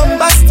I be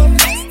bombastic.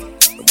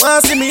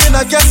 Wanna see me in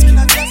a casket.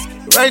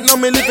 Right now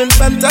me living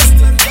fantastic.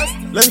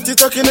 Plenty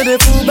talking in the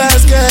food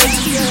basket.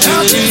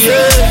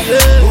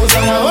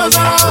 Ozara,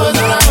 Ozara,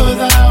 Ozara,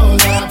 Ozara,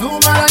 Ozara, do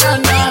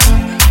Maragana.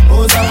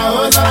 Ozara,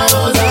 Ozara,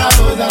 Ozara,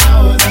 Ozara,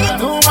 Ozara,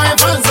 do my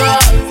fanza.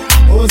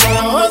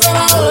 Ozara,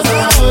 Ozara,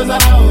 Ozara,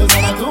 Ozara,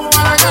 Ozara, do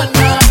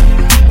Maragana.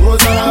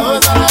 Ozara,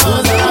 Ozara,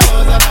 Ozara,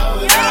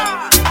 Ozara,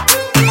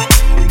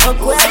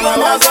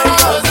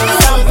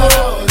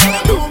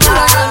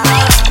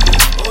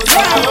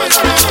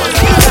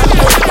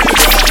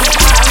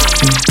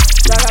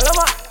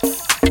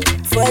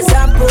 For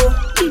example,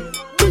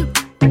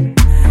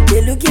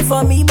 they looking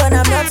for me, but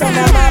I'm not on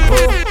the map.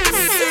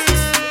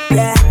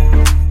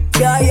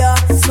 Yeah,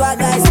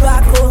 swagger is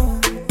back.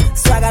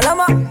 Swagger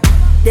lama.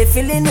 They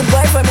feeling the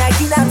boy from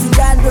Yaki down to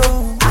Jando.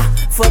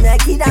 From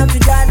Yaki down to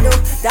Jando.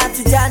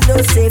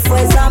 Say for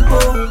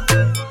example,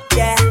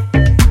 yeah,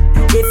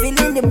 they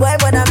feeling the boy,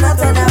 but I'm not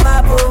on the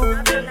map.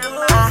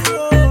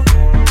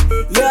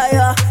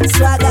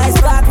 Swagger is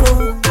back.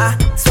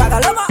 Swagger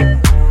lama.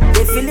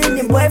 They feeling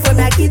the boy from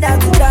Yaki down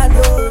to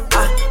Jando.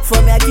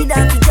 From Yaki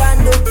down to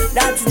Jando.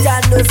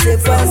 Say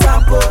for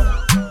example,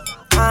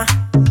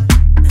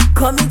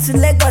 coming to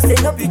Lagos, they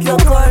no pick your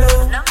call.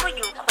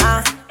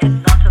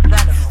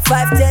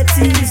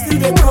 5:30, you still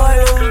they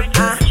call.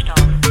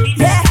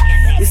 Yeah,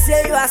 you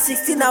say you are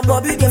 16 and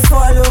Bobby they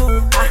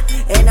follow.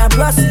 And I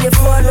bros you they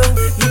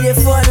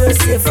follow.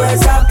 Say for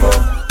example,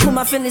 put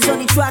my feelings on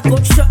the track.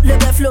 Short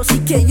level flow,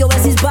 CK, yo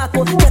as his back.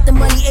 Get the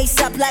money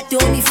ASAP like the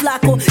only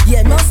flacco.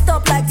 Yeah, non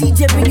stop like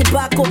DJ, bring it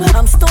back.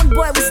 I'm stone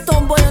boy with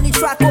stone boy on the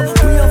track.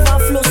 Pull your van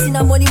flow, see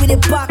that money with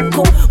it back.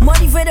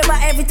 Motivated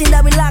by everything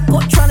that we lack.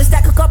 Tryna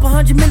stack a couple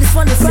 $100 million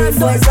from the front.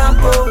 For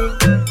example,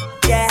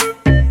 yeah,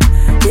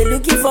 they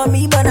looking for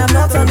me, but I'm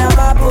not on the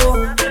map.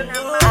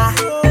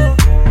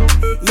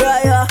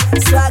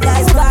 Swagger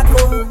is back.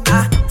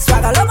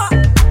 Swagger lama.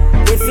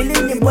 They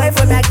feeling the boy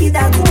from Yaki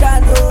down to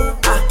Jando.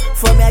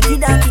 From Yaki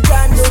down to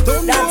Jando.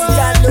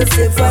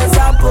 Say for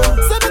example,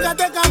 say me can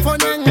take her for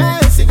Nyanga,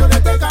 she gonna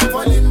take her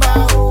for Limba.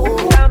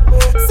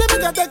 Say me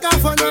can take her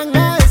for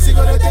Nyanga, she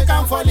gonna take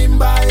her for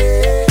Limba.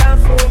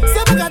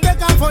 Say me can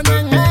take her for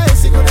Nyanga,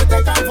 she gonna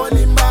take her for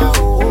Limba.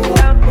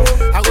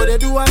 I gotta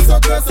do one so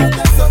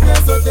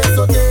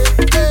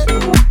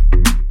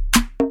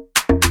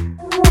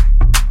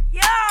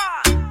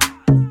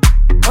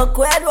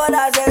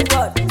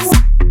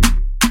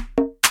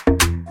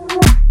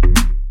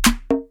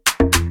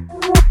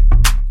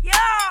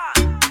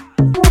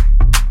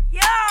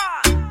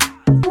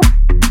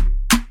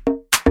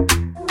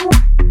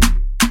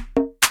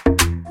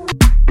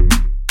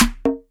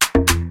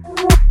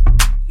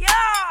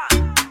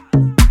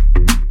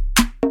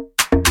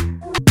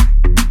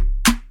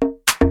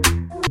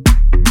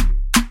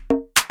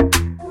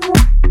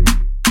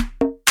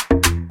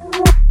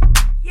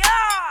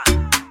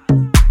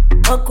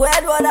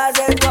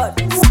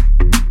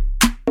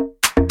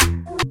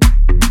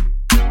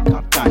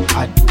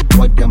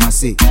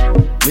say.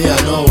 Me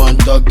I no want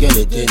talk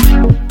anything.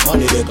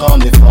 Money they call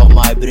me for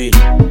my brain.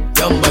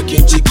 Young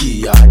bakin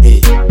chiki ya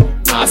day.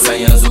 Na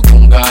sayanzu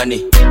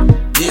kungani.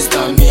 This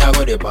time me I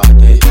go the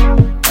party.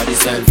 I the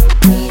self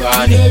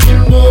kungani.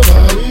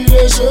 We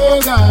dey show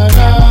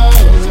Ghana.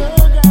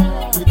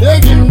 We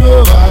taking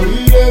over,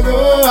 we dey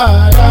go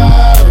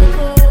harder.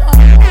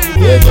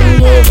 We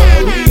taking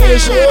over, we dey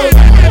show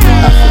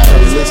Ghana.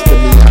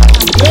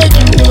 We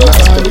taking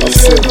over, we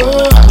dey go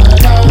harder.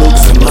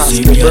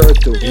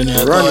 In a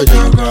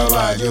kojo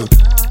grabajo,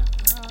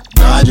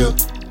 grajo.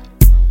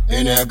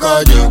 In a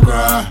kojo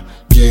gra,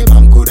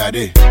 jebam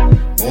kudade.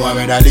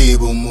 Muhammad Ali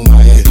bumu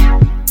maye.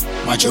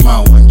 Macho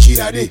man one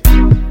cheetah day.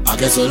 I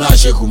guess all I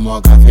shake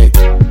more cafe.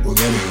 Who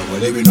get me go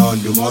living on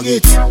the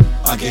mortgage.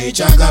 I can't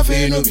check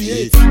cafe no be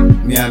it.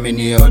 Me I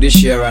mean all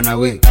this year run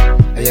away.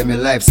 I am my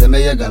life, say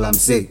me girl I'm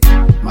say.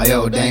 My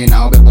old day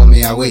now be on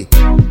me away.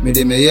 Me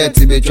de me yet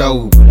to be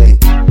travel play.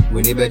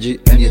 We need beji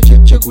any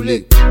check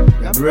ule.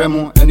 Ya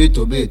bremo any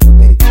to be.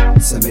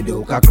 Say me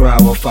do kakra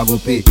or fago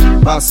pay.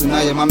 Pass now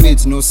ya my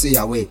mates no see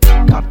away.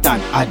 Captain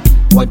add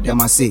what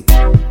them I say.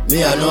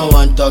 Me I no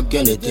want talk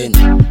anything.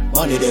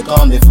 Money they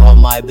call me for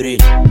my brain.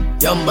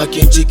 Young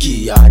bakin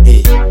chiki ya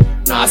day.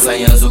 Na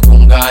sayanzu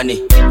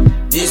kungani.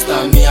 This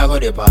time me I go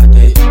the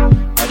party.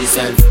 I the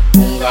self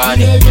kungani.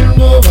 We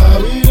taking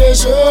over, we dey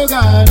show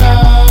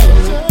Ghana.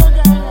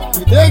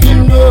 We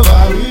taking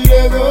over, we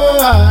dey go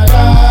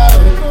harder.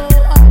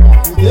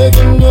 We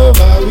taking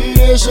over, we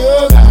dey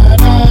show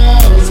Ghana.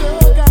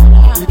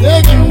 We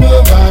taking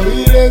over, we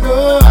dey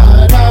go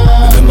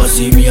harder. Remember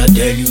see me I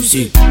tell you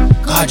say,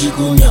 Kaji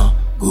kunya.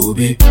 Go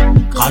be,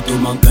 Kato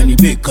mankani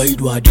be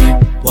kaidwadi.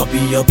 What be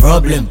your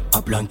problem?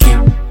 A blanket,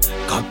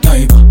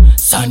 Kaptaiba,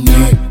 Sani,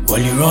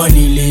 Wally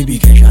Ronnie, Lebi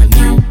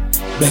Keshani,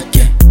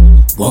 Beke,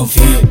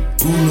 Bonfe,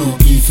 Uno,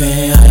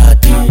 Ife,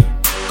 Ayati,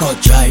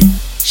 Kochai,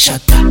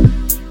 Shata.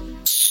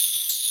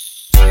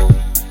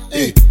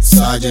 Hey,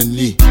 Sergeant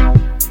Lee,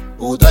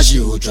 Otashi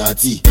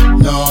Otrati,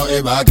 no,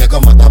 Eba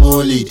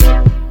comfortable lead.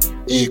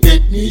 Hey,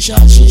 bit me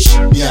shashish,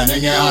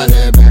 Yananga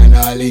Ale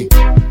Benali.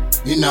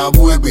 In a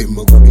boy with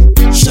Mogobi,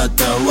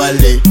 shut up,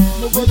 Wale.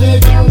 Mogo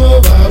taking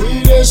over,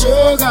 we dey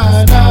show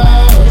Ghana.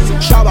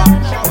 Shaba,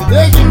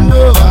 taking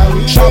over, we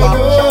dey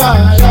go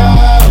harder.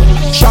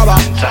 Shaba,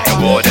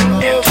 More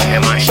than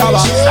Shaba,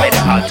 side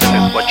hard to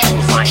make what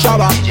you find.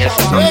 Shaba, just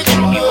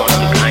something you want to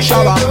climb.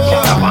 Shaba,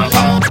 Shaba,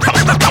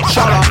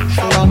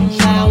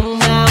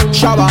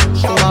 Shaba,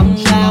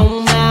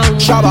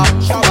 Shaba,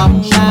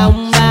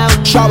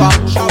 Shaba, Shaba.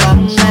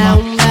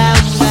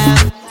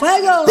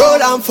 Roll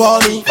down for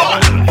me,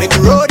 make a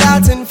roll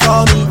that in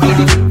for me.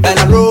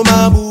 Bella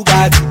Roma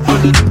Bugatti,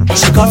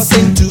 she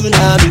cussing to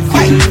Nami.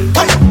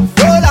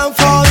 Roll down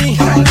for me,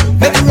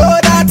 make a roll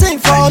that in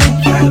for me.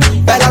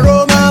 Bella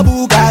Roma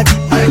Bugatti,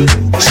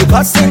 she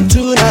cussing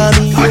to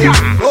Nami.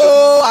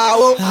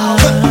 Oh,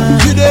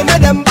 you dey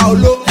make them bow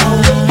low.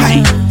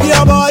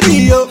 Your body,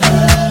 yo,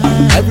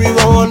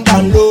 everyone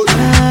download.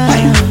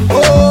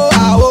 Oh,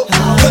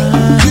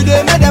 you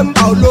dey make them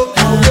bow low.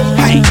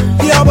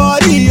 Your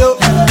body, yo,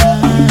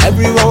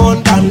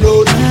 everyone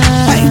download.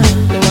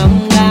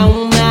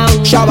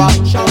 Shaba,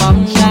 Shaba,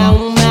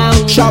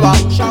 Shaba,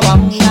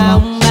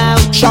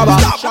 Shaba,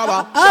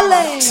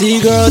 Shaba. See,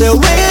 girl, the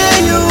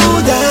way you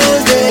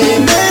dance, they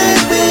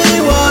make me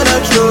wanna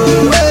throw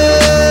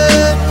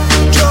away,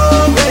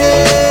 throw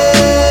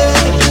away.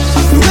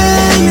 The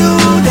way you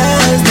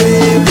dance,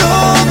 they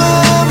blow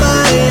my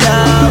mind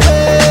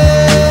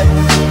away,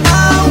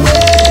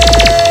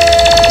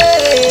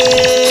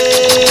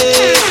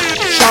 away.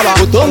 Shaba,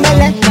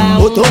 Otomele,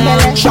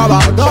 Otomele, Shaba,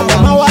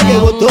 Otomawale,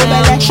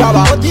 Otomele,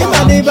 Shaba,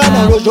 Otimani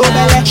Bana,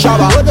 Rojobele,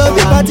 Shaba,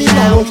 Odobi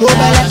Patina,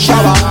 Rojobele,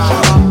 Shaba,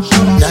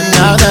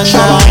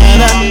 Shaba.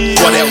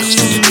 What else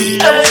do you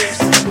need?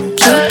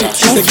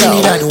 She said, give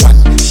me that 1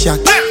 shot,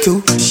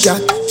 2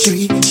 shot,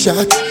 3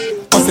 shot.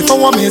 I say, for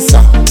 1 minute,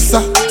 sa,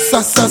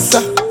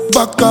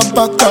 back up.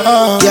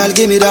 Girl,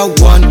 give me that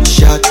 1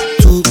 shot,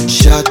 2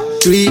 shot,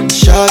 3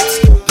 shots.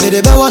 Me the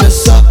best wanna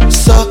suck,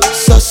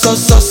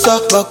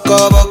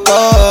 baka.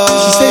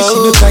 She say she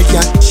no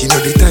tiger, she know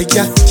the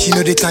tiger, she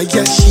know the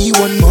tiger, she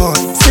want more.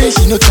 Say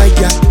she no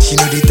tiger, she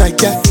know the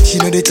tiger,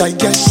 she know the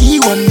tiger, she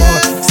want more.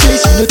 Say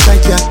she no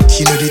tiger,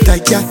 she know the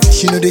tiger,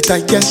 she know the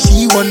tiger,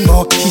 she want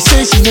more. She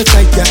say she no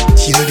tiger,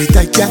 she know the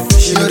tiger,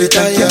 she know the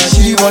tiger,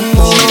 she want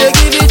more. She dey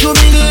give it to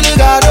me, Lily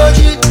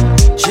Gadoji.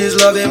 She's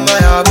loving my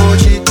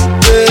abochi.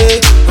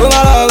 Hey, oh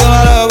my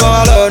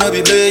love, no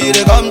be play, you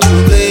dey come to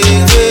play.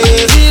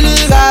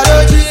 Lily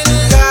Gadoji,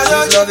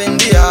 she's loving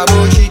the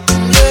abochi.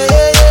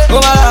 Oh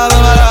my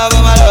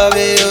love,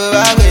 you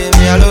are with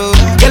me alone.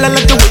 Girl, I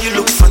like the way you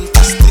look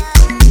fantastic.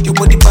 Your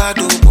body bad,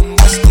 oh,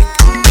 bombastic.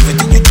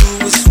 Everything you do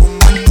is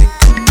romantic.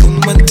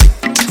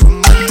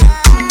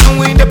 And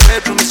we in the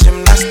bedroom is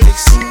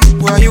gymnastics.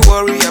 Why you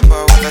worry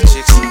about other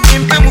chicks?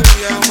 In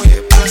Bemubi, I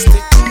wear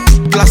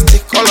plastic,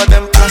 all of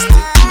them plastic.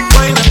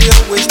 Wine up your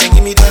waist and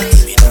give me that.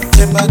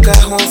 Then back at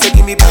home, say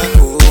give me back,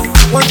 oh.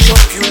 One chop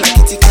you like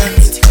kitty cat.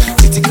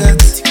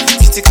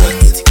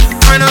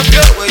 Wine up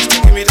your waist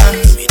and give me that.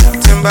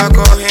 come back,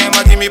 oh, him,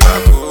 give me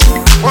back, oh.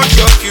 What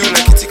talk you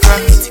like kitty cat,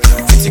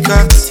 kitty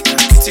cat,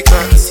 kitty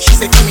cat. She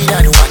said, give me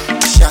that 1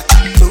 shot,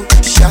 2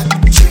 shot,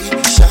 3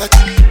 shot.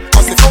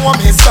 Cause if you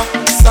want me, sa,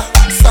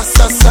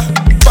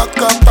 back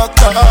up.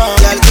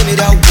 Girl, give me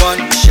that 1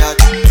 shot,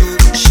 2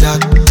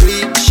 shot,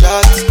 3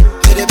 shots.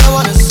 Hey, they don't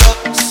wanna suck,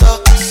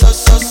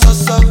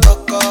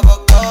 back up.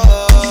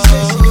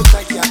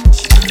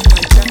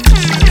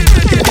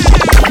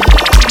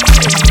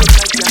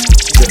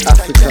 The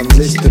African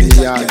mystery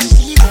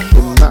Yagi,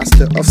 the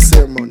master of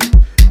ceremony,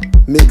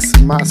 mix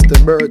master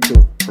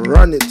Berto,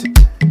 run it.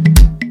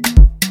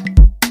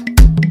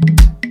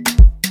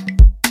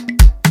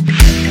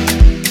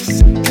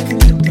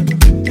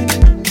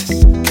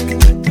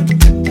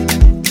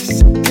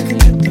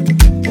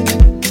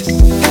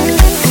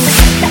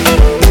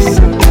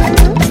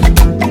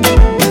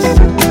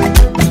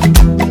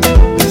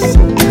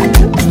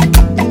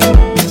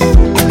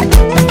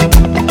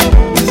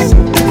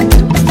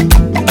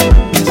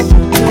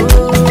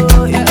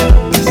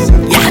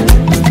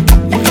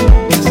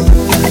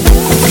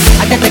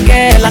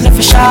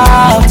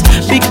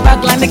 Big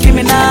back like Nicki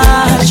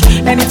Minaj.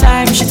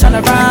 Anytime she turn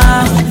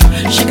around,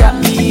 she got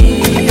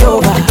me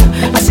over.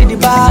 I see the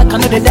back, I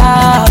know the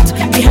doubt.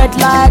 The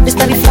headlight, the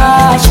steady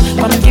flash.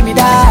 Gonna give me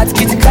that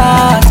kitty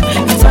cat.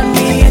 You turn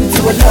me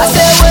into a love. I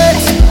say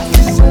wait,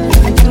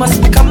 you must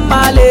become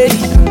my lady.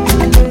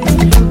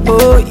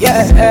 Oh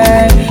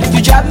yeah,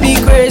 you drive me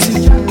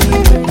crazy.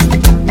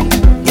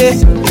 Yeah,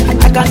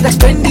 I can't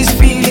explain this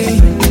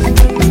feeling.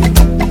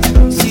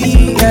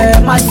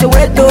 My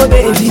Soweto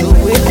baby,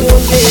 we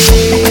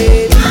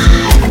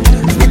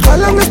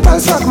call on the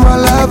stars like my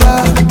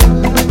lover.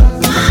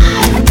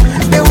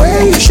 The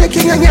way you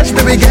shaking your hips,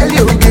 baby girl,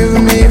 you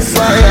give me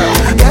fire.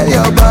 Girl,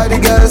 your body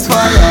gets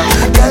fire.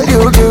 Girl,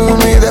 you give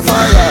me the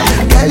fire.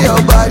 Girl,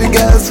 your body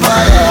gets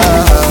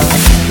fire.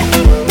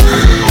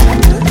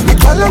 We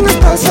call on the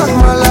stars like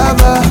my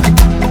lover.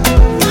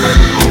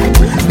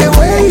 The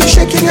way you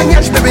shaking your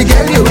hips, baby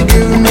girl, you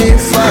give me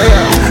fire.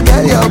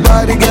 Girl, your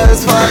body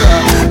gets fire.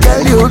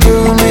 Girl, you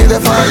give me the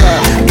fire.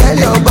 Girl,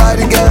 your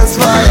body gets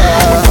fire.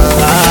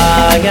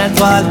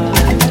 Yantwal,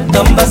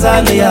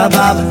 Tombazali ya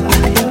baba.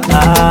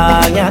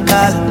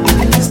 Yakal,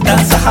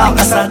 stanza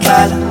haka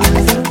sakal.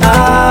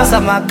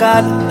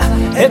 Samakal,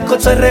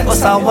 ekotere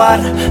osawar.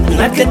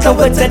 Naketa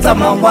weteta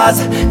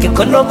mawaza.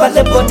 Kikono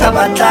bale bota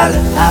batal.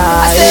 I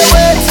say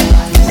wait,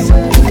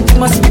 you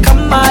must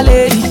become my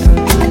lady.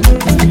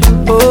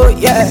 Oh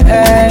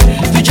yeah,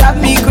 you drive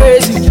me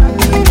crazy.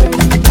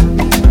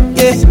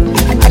 Yeah,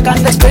 I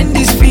can't explain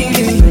this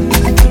feeling.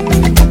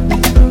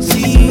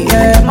 See,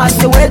 yeah, my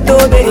Soweto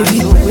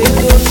baby.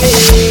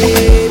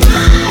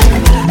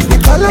 We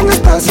call on the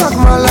stars like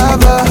my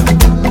lover.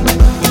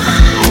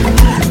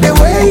 The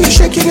way you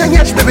shaking your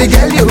hips, baby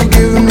girl, you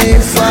give me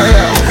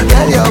fire.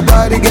 Girl, your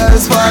body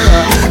gets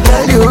fire.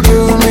 Girl, you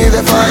give me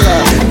the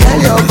fire. Girl,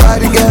 your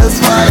body gets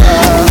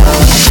fire.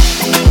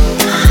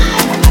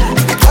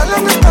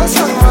 That's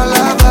like my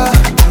lover.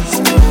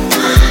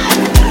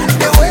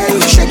 The way you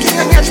shaking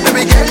your hips,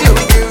 baby girl, you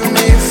give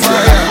me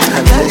fire.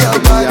 Girl,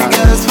 your body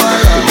gets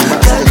fire.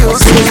 Girl, you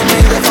give me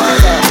the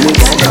fire.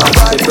 Girl, your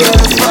body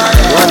gets fire.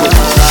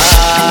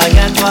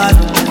 Yantwal,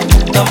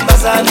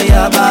 Tombazali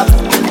ya baba.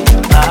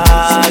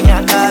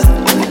 Yakal,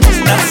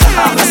 stanza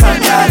haka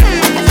sakal.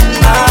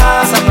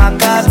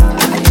 Samakal,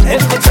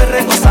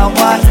 ekotere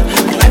osawar.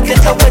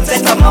 Naketa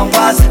weteta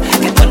mawaza.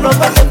 Kikono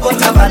bale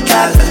bota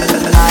batal.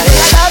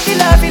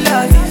 Love you,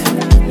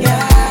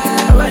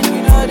 yeah, when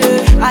you know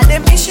that. I dey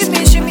miss you,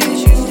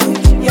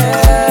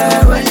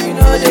 yeah, when you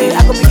know that. I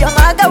could be your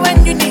mother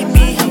when you need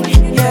me,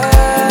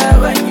 yeah,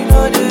 when you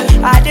know that.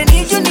 I dey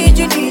need you,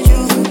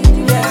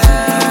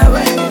 yeah,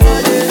 when you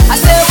know that. I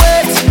say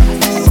wait,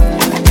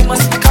 you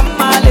must become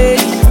my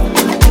lady.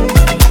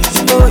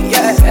 Oh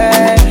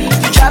yeah,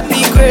 you drive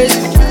me crazy.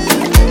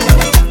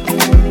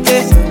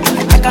 Yeah,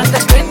 I can't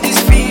explain this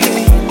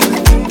feeling.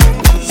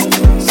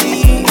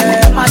 See,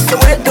 yeah, my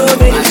Soweto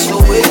baby.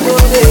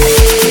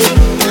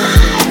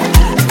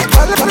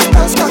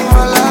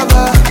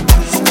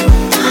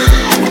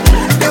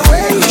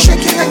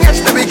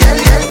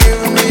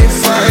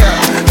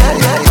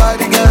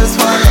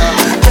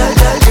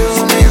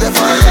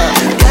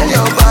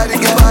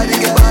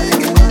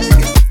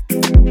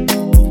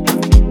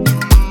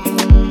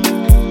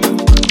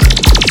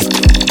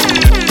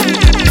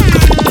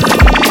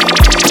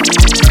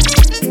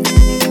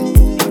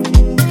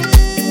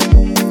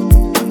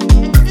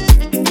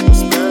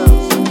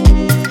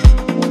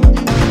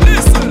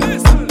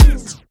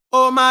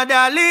 my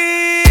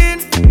darling,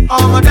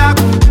 oh my dark,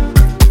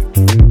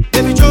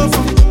 baby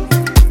Jofa,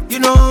 you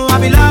know I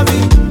be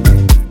loving,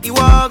 you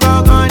walk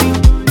out on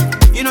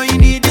you know you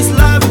need this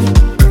love,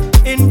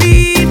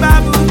 indeed,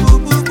 babu, boo,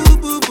 boo, boo,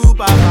 boo, boo,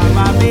 ba, ba,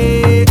 ba,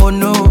 ba. Oh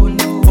no,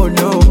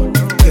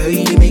 girl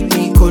you make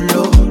me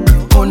colo,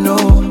 oh no,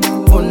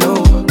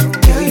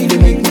 girl you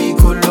make me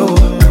colo,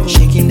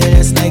 shaking the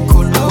ass like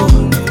colo,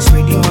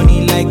 spreading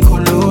money like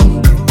colo,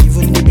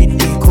 even the bit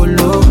they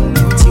colo,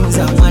 things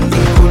are one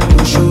day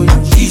colo, show you.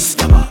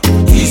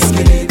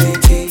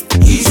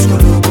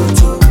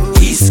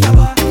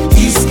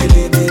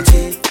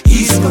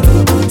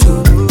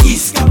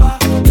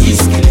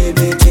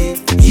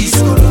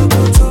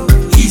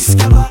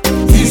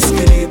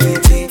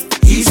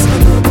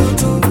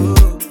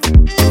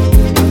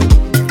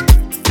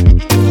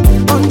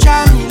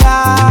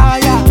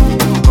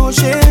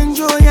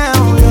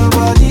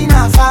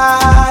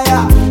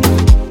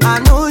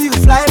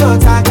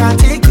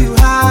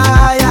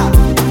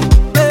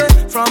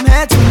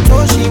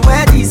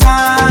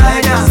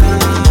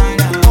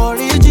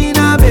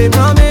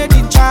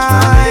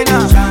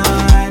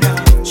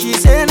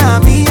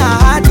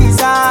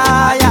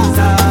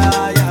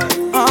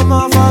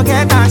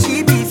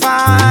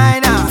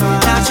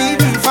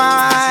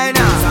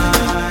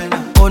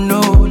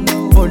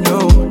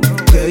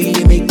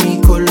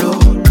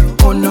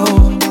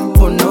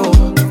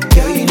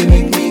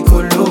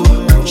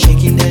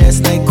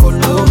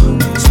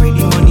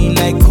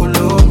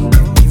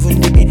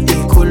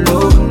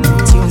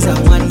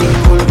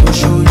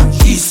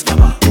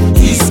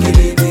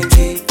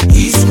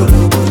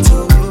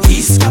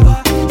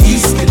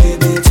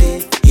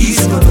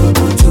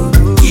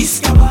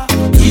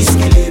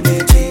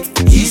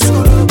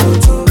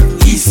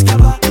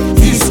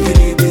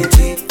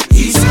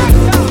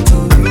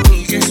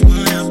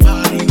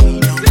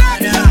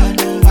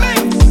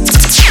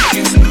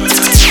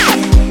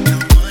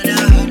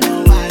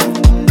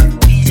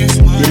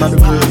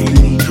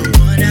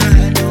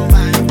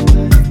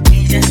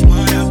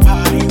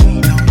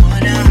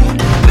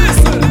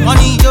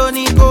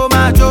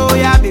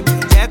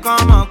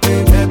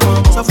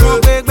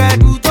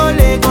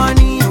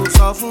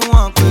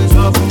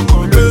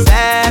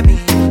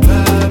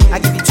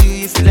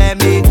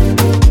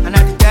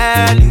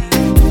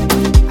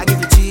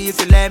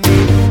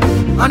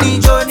 Money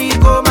Johnny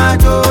go my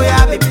Joe,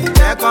 yeah baby,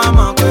 they come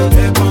on,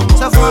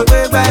 so for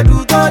a bed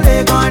do to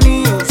le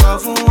money, so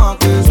for one,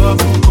 so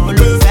for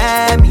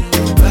me.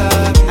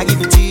 I give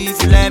it to you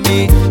if you let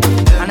me,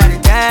 and I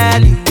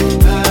tell you,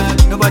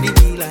 nobody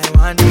be like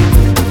one day,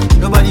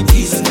 nobody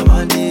be like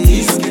one day,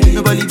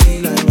 nobody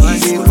be like one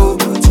day, go,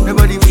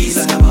 nobody be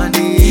like one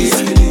day,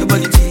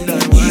 nobody be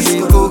like one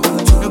day, go,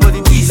 nobody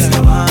be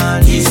like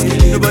one day,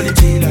 nobody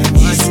be like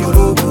one day,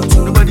 go,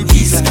 nobody be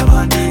like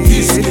one day,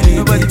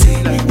 nobody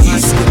be like one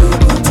day.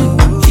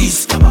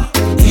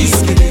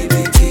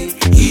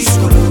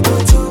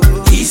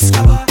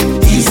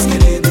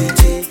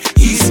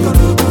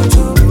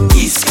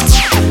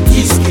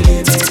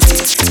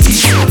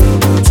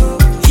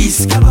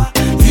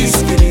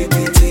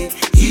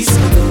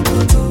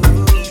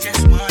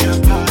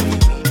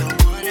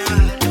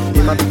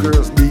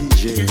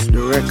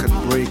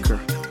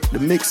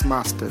 Mix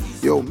master,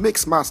 yo,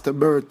 mix master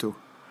Berto.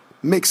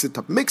 Mix it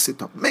up, mix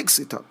it up, mix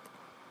it up.